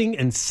buzzing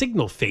and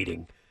signal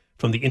fading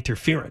from the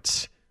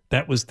interference.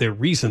 That was their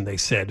reason, they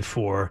said,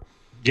 for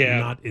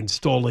not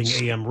installing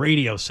AM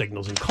radio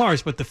signals in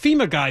cars. But the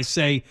FEMA guys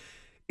say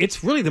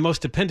it's really the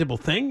most dependable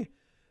thing.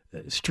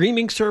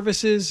 Streaming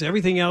services,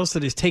 everything else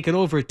that is taken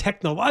over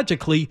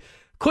technologically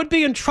could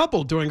be in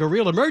trouble during a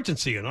real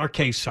emergency. In our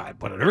case,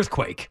 what an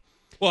earthquake.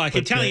 Well, I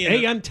can tell you,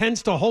 AM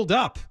tends to hold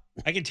up.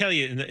 I can tell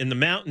you, in the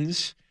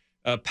mountains,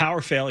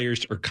 power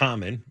failures are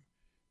common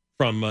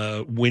from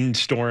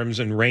windstorms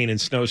and rain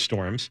and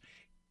snowstorms.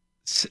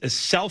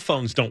 Cell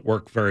phones don't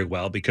work very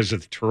well because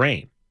of the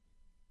terrain.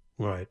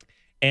 Right.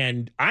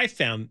 And I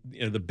found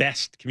the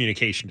best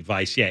communication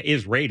device,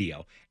 is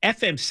radio.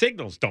 FM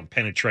signals don't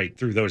penetrate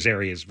through those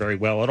areas very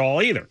well at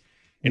all either.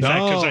 In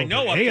fact, because I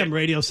know AM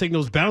radio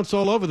signals bounce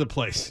all over the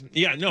place.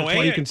 Yeah, no, that's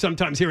why you can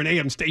sometimes hear an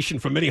AM station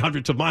from many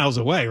hundreds of miles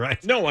away,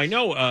 right? No, I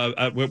know.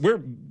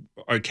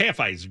 Our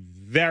KFI is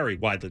very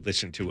widely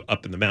listened to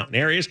up in the mountain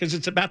areas because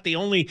it's about the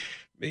only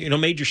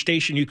major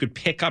station you could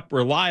pick up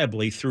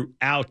reliably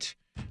throughout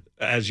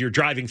as you're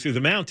driving through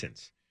the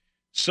mountains.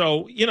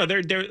 So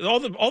they're all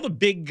the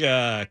big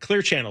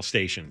Clear Channel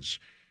stations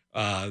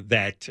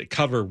that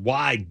cover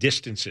wide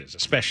distances,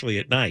 especially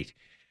at night.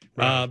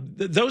 Right.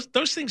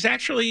 Those things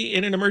actually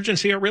in an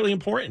emergency are really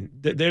important.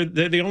 They're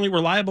the only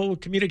reliable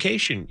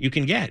communication you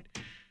can get.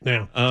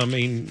 Yeah, I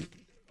mean,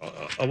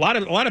 a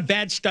lot of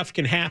bad stuff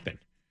can happen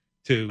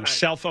to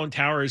cell phone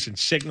towers and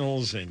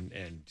signals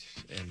and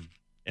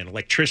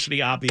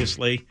electricity.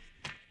 Obviously,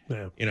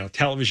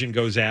 television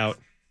goes out,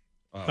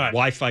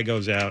 Wi-Fi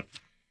goes out.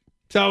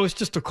 So it's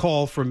just a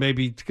call for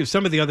because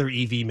some of the other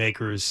EV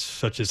makers,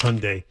 such as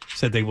Hyundai,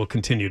 said they will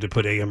continue to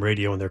put AM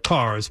radio in their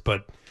cars.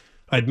 But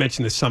I'd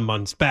mentioned this some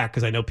months back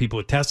because I know people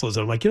with Teslas.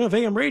 I'm like, have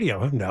AM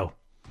radio? No.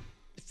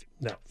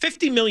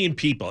 50 million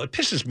people. It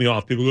pisses me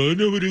off. People go,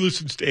 nobody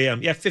listens to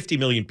AM. Yeah, 50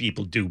 million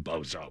people do,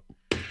 bozo.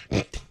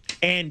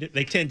 And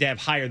they tend to have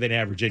higher than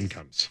average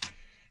incomes.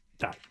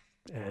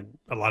 And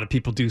a lot of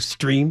people do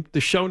stream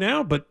the show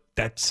now, but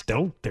they're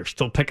still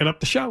picking up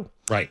the show.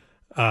 Right.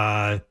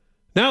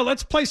 Now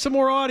let's play some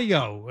more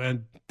audio.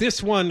 And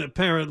this one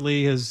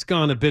apparently has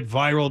gone a bit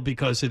viral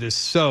because it is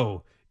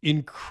so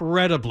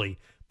incredibly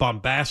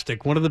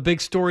bombastic. One of the big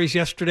stories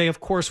yesterday,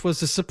 of course, was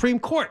the Supreme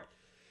Court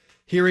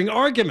hearing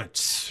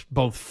arguments,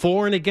 both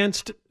for and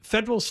against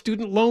federal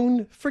student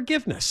loan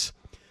forgiveness.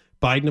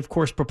 Biden, of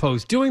course,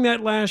 proposed doing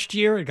that last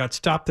year. It got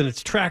stopped in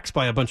its tracks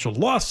by a bunch of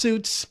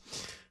lawsuits.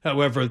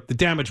 However, the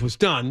damage was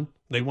done.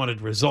 They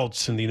wanted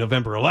results in the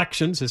November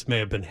elections. This may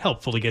have been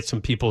helpful to get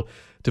some people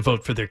to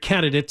vote for their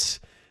candidates.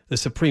 The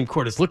Supreme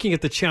Court is looking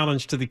at the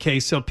challenge to the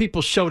case. So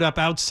people showed up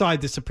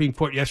outside the Supreme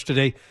Court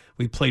yesterday.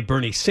 We played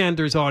Bernie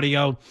Sanders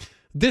audio.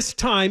 This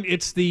time,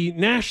 it's the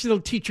National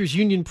Teachers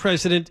Union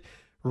president,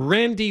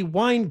 Randy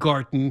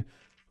Weingarten.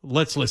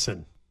 Let's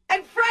listen.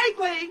 And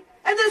frankly,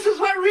 and this is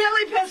what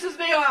really pisses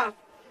me off,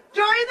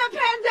 during the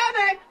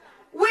pandemic,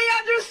 we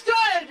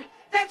understood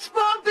that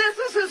small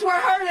businesses were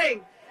hurting,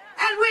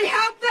 and we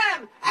helped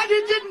them, and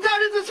it didn't go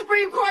to the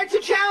Supreme Court to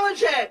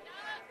challenge it.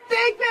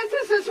 Big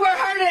businesses were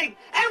hurting,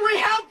 and we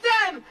helped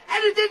them, and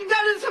it didn't go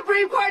to the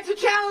Supreme Court to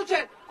challenge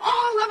it.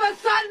 All of a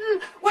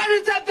sudden, when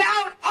it's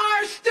about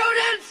our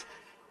students,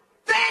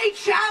 they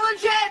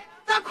challenge it,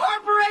 the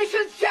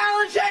corporations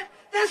challenge it,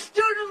 the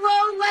student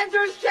loan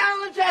lenders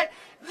challenge it.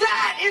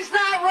 That is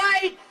not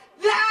right.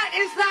 That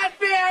is not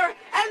fair.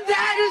 And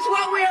that is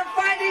what we are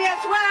fighting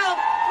as well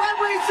when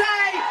we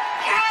say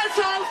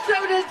cancel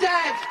student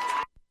debt.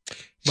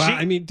 Well,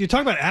 I mean, you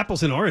talk about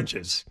apples and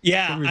oranges.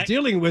 Yeah. What we're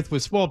dealing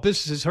with small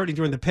businesses hurting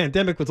during the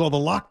pandemic with all the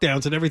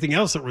lockdowns and everything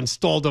else that were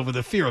installed over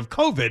the fear of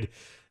COVID.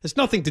 Has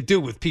nothing to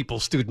do with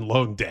people's student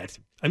loan debt.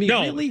 I mean,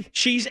 no, really?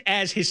 She's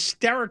as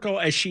hysterical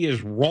as she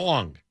is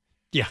wrong.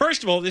 Yeah.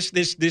 First of all, this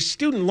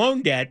student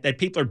loan debt that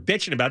people are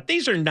bitching about,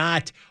 these are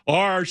not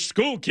our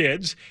school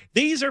kids.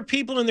 These are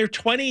people in their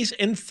 20s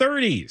and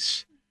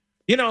 30s,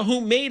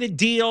 who made a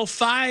deal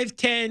 5,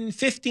 10,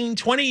 15,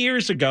 20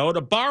 years ago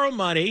to borrow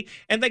money,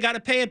 and they got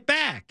to pay it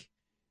back.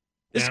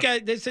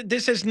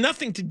 This has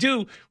nothing to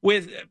do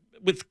with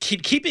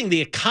keeping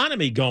the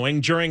economy going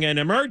during an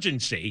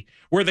emergency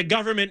where the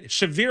government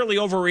severely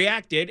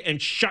overreacted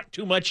and shut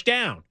too much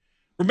down.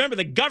 Remember,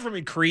 the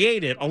government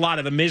created a lot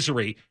of the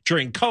misery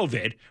during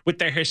COVID with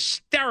their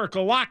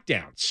hysterical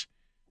lockdowns.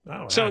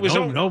 Oh, so it was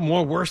no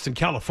more worse than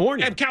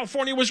California. And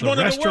California was the one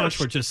of the worst. Restaurants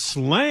were just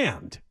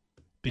slammed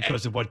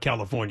because of what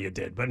California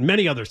did, but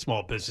many other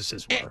small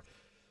businesses were.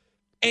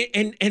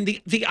 And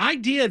the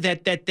idea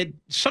that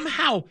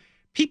somehow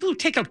people who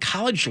take out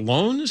college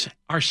loans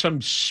are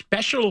some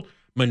special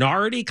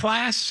minority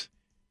class,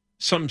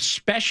 some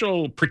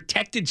special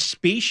protected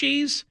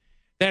species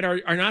that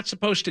are not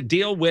supposed to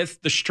deal with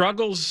the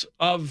struggles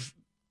of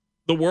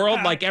the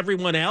world like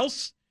everyone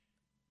else?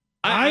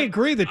 I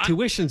agree that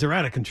tuitions are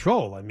out of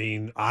control. I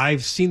mean,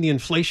 I've seen the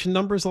inflation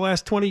numbers the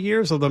last 20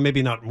 years, although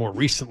maybe not more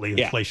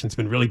recently. Inflation's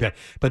been really bad.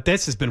 But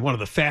this has been one of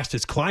the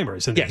fastest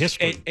climbers in the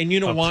history and you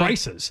know of why?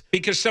 Prices.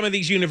 Because some of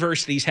these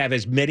universities have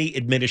as many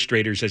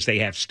administrators as they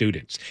have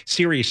students.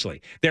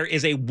 Seriously, there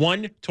is a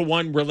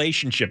one-to-one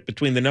relationship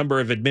between the number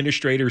of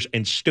administrators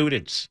and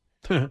students.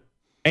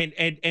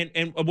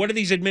 And what are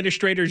these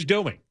administrators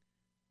doing?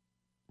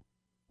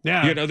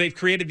 Yeah. You know, they've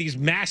created these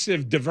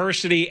massive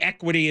diversity,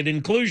 equity, and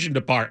inclusion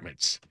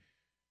departments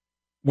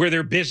where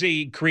they're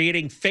busy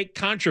creating fake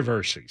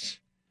controversies.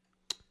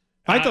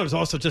 I thought it was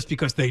also just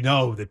because they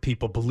know that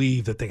people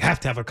believe that they have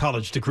to have a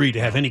college degree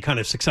to have any kind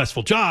of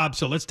successful job.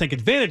 So let's take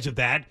advantage of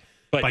that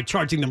by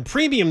charging them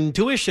premium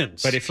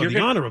tuitions. But if for you're the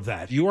honor of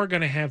that, you are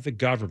going to have the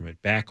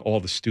government back all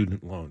the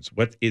student loans.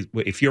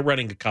 If you're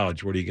running a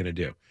college, what are you going to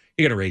do?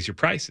 You're going to raise your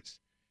prices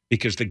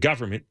because the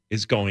government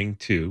is going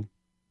to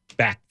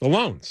back the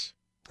loans.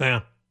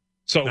 Yeah.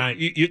 So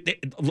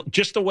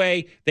just the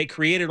way they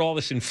created all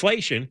this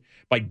inflation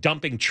by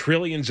dumping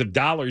trillions of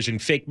dollars in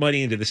fake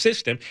money into the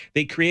system,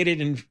 they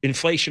created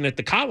inflation at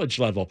the college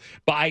level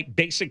by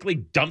basically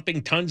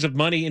dumping tons of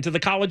money into the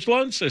college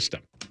loan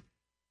system.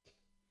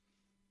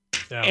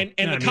 Yeah.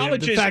 And the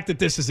colleges, the fact that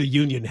this is a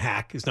union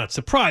hack is not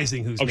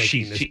surprising. Who's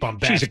making this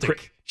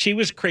bombastic? She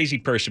was a crazy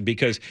person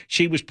because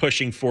she was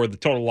pushing for the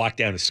total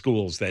lockdown of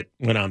schools that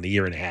went on the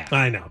year and a half.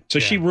 I know. So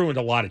she ruined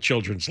a lot of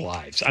children's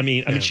lives. I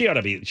mean, she ought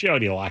to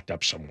be locked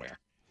up somewhere.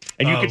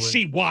 And you could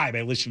see why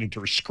by listening to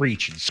her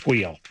screech and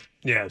squeal.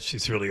 Yeah,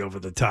 she's really over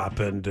the top.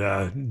 And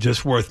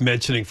just worth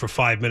mentioning for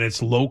 5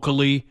 minutes,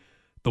 locally,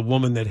 the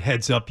woman that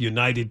heads up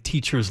United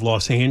Teachers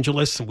Los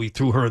Angeles, and we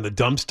threw her in the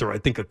dumpster, I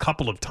think, a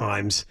couple of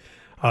times.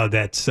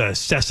 That's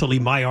Cecily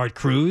Maillard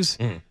Cruz.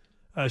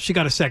 She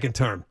got a second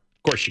term.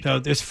 Of course she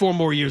did. There's 4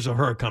 more years of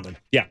her coming.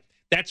 Yeah,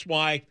 that's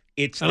why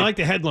it's... I like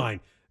the headline.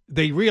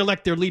 They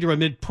reelect their leader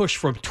amid push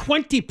for a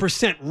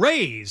 20%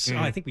 raise. Oh,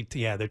 I think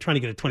they're trying to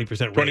get a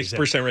 20% raise.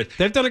 20% raise.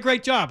 They've done a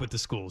great job with the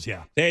schools,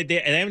 yeah.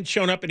 They haven't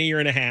shown up in a year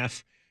and a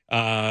half.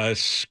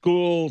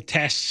 School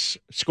tests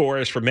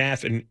scores for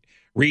math and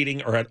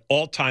reading are at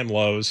all-time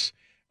lows.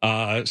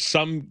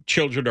 Some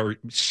children are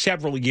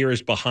several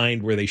years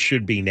behind where they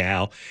should be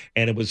now,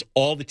 and it was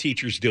all the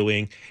teachers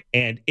doing.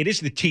 And it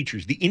is the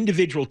teachers, the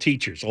individual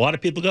teachers. A lot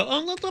of people go, "Oh,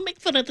 let's make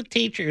fun of the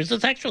teachers.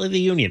 It's actually the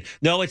union."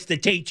 No, it's the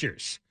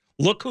teachers.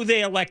 Look who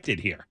they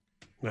elected here.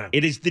 Wow.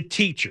 It is the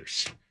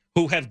teachers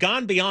who have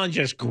gone beyond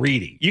just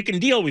greedy. You can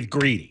deal with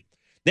greedy.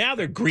 Now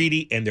they're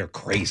greedy and they're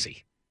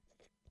crazy.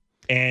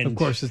 And of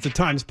course, as the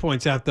Times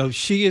points out, though,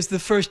 she is the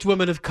first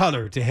woman of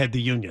color to head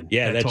the union.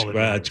 Yeah,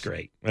 that's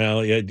great.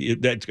 Well, yeah,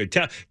 that's good.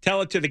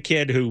 Tell it to the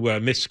kid who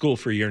missed school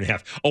for a year and a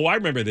half. Oh, I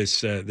remember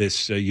this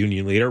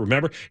union leader.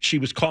 Remember, she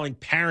was calling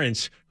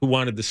parents who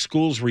wanted the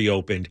schools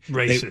reopened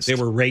racist. They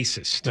were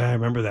racist. I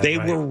remember that. They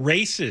were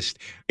racist.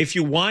 If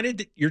you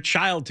wanted your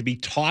child to be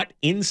taught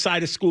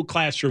inside a school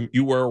classroom,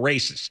 you were a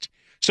racist.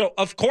 So,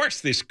 of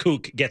course, this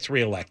kook gets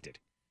reelected.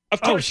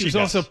 Of course, she was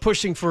also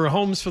pushing for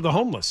homes for the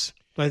homeless.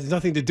 It has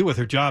nothing to do with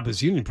her job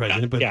as union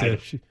president, but I know.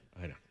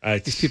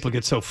 These people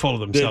get so full of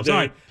themselves. The All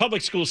right.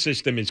 public school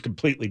system is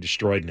completely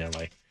destroyed in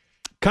L.A.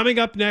 Coming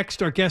up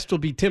next, our guest will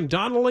be Tim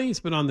Donnelly. He's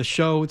been on the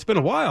show. It's been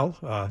a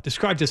while.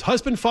 Described as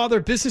husband,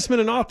 father,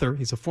 businessman, and author.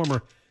 He's a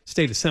former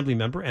state assembly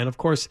member. And, of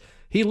course,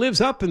 he lives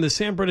up in the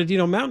San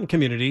Bernardino mountain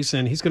communities,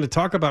 and he's going to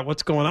talk about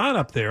what's going on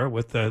up there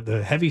with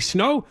the heavy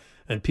snow.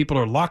 And people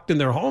are locked in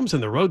their homes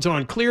and the roads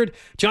aren't cleared.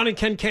 John and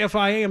Ken,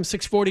 KFI AM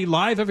 640,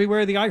 live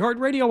everywhere, the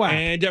iHeartRadio app.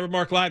 And Deborah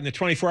Mark live in the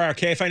 24-hour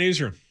KFI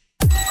newsroom.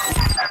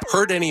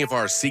 Heard any of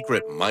our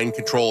secret mind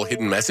control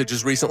hidden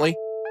messages recently?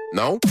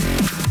 No?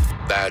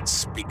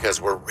 That's because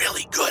we're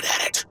really good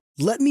at it.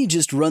 "Let me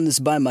just run this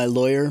by my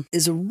lawyer"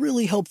 is a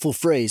really helpful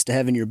phrase to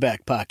have in your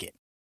back pocket.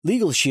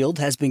 Legal Shield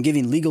has been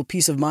giving legal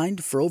peace of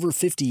mind for over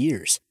 50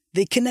 years.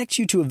 They connect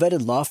you to a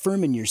vetted law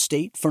firm in your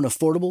state for an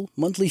affordable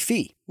monthly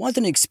fee. Want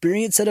an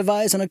experienced set of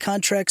eyes on a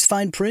contract's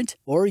fine print?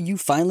 Or you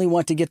finally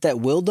want to get that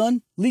will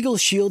done? Legal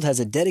Shield has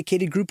a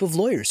dedicated group of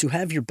lawyers who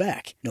have your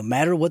back, no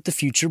matter what the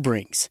future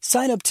brings.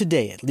 Sign up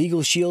today at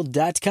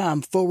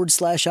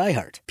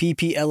LegalShield.com/iHeart.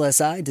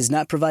 PPLSI does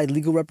not provide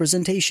legal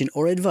representation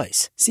or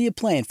advice. See a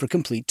plan for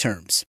complete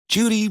terms.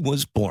 Judy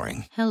was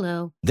boring.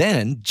 Hello.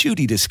 Then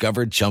Judy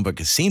discovered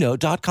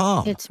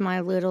ChumbaCasino.com. It's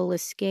my little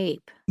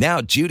escape.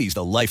 Now Judy's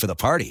the life of the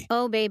party.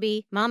 Oh,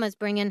 baby, mama's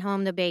bringing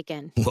home the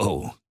bacon.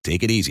 Whoa,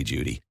 take it easy,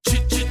 Judy.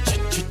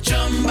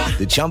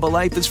 The Chumba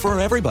life is for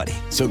everybody.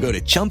 So go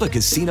to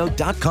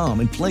ChumbaCasino.com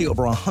and play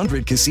over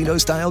 100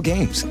 casino-style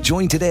games.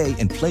 Join today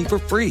and play for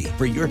free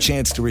for your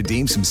chance to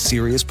redeem some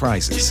serious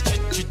prizes.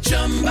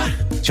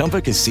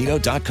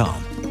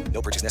 ChumbaCasino.com.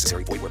 No purchase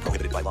necessary. Void where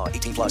prohibited by law.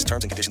 18 plus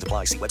terms and conditions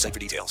apply. See website for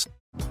details.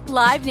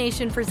 Live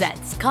Nation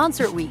presents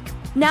Concert Week.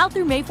 Now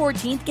through May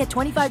 14th, get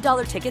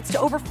 $25 tickets to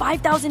over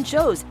 5,000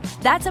 shows.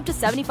 That's up to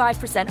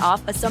 75%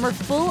 off a summer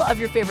full of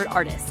your favorite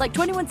artists like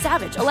 21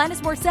 Savage, Alanis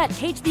Morissette,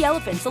 Cage the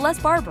Elephant,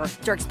 Celeste Barber,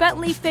 Dierks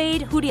Bentley,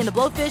 Fade, Hootie and the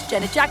Blowfish,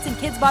 Janet Jackson,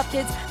 Kids Bop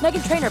Kids,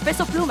 Meghan Trainor,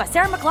 Peso Pluma,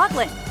 Sarah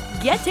McLachlan.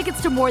 Get tickets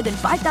to more than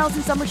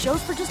 5,000 summer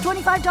shows for just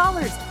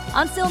 $25.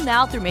 Until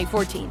now through May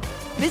 14th.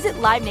 Visit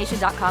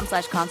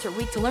LiveNation.com/Concert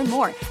Week to learn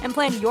more and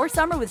plan your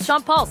summer with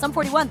Sean Paul, Sum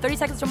 41, 30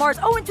 Seconds to Mars,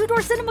 and Two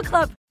Door Cinema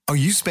Club. Are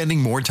you spending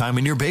more time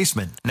in your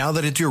basement now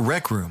that it's your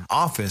rec room,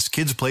 office,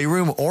 kids'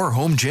 playroom, or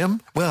home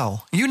gym?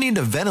 Well, you need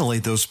to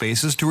ventilate those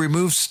spaces to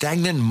remove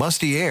stagnant,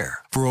 musty air.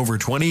 For over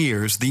 20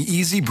 years, the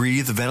Easy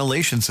Breathe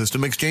ventilation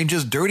system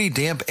exchanges dirty,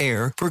 damp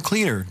air for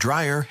cleaner,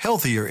 drier,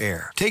 healthier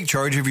air. Take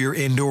charge of your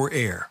indoor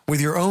air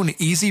with your own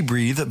Easy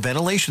Breathe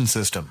ventilation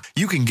system.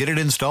 You can get it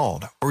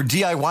installed, or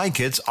DIY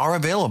kits are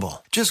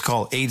available. Just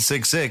call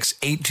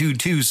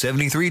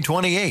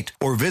 866-822-7328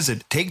 or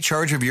visit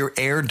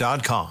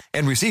takechargeofyourair.com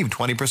and receive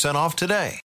 20% off today.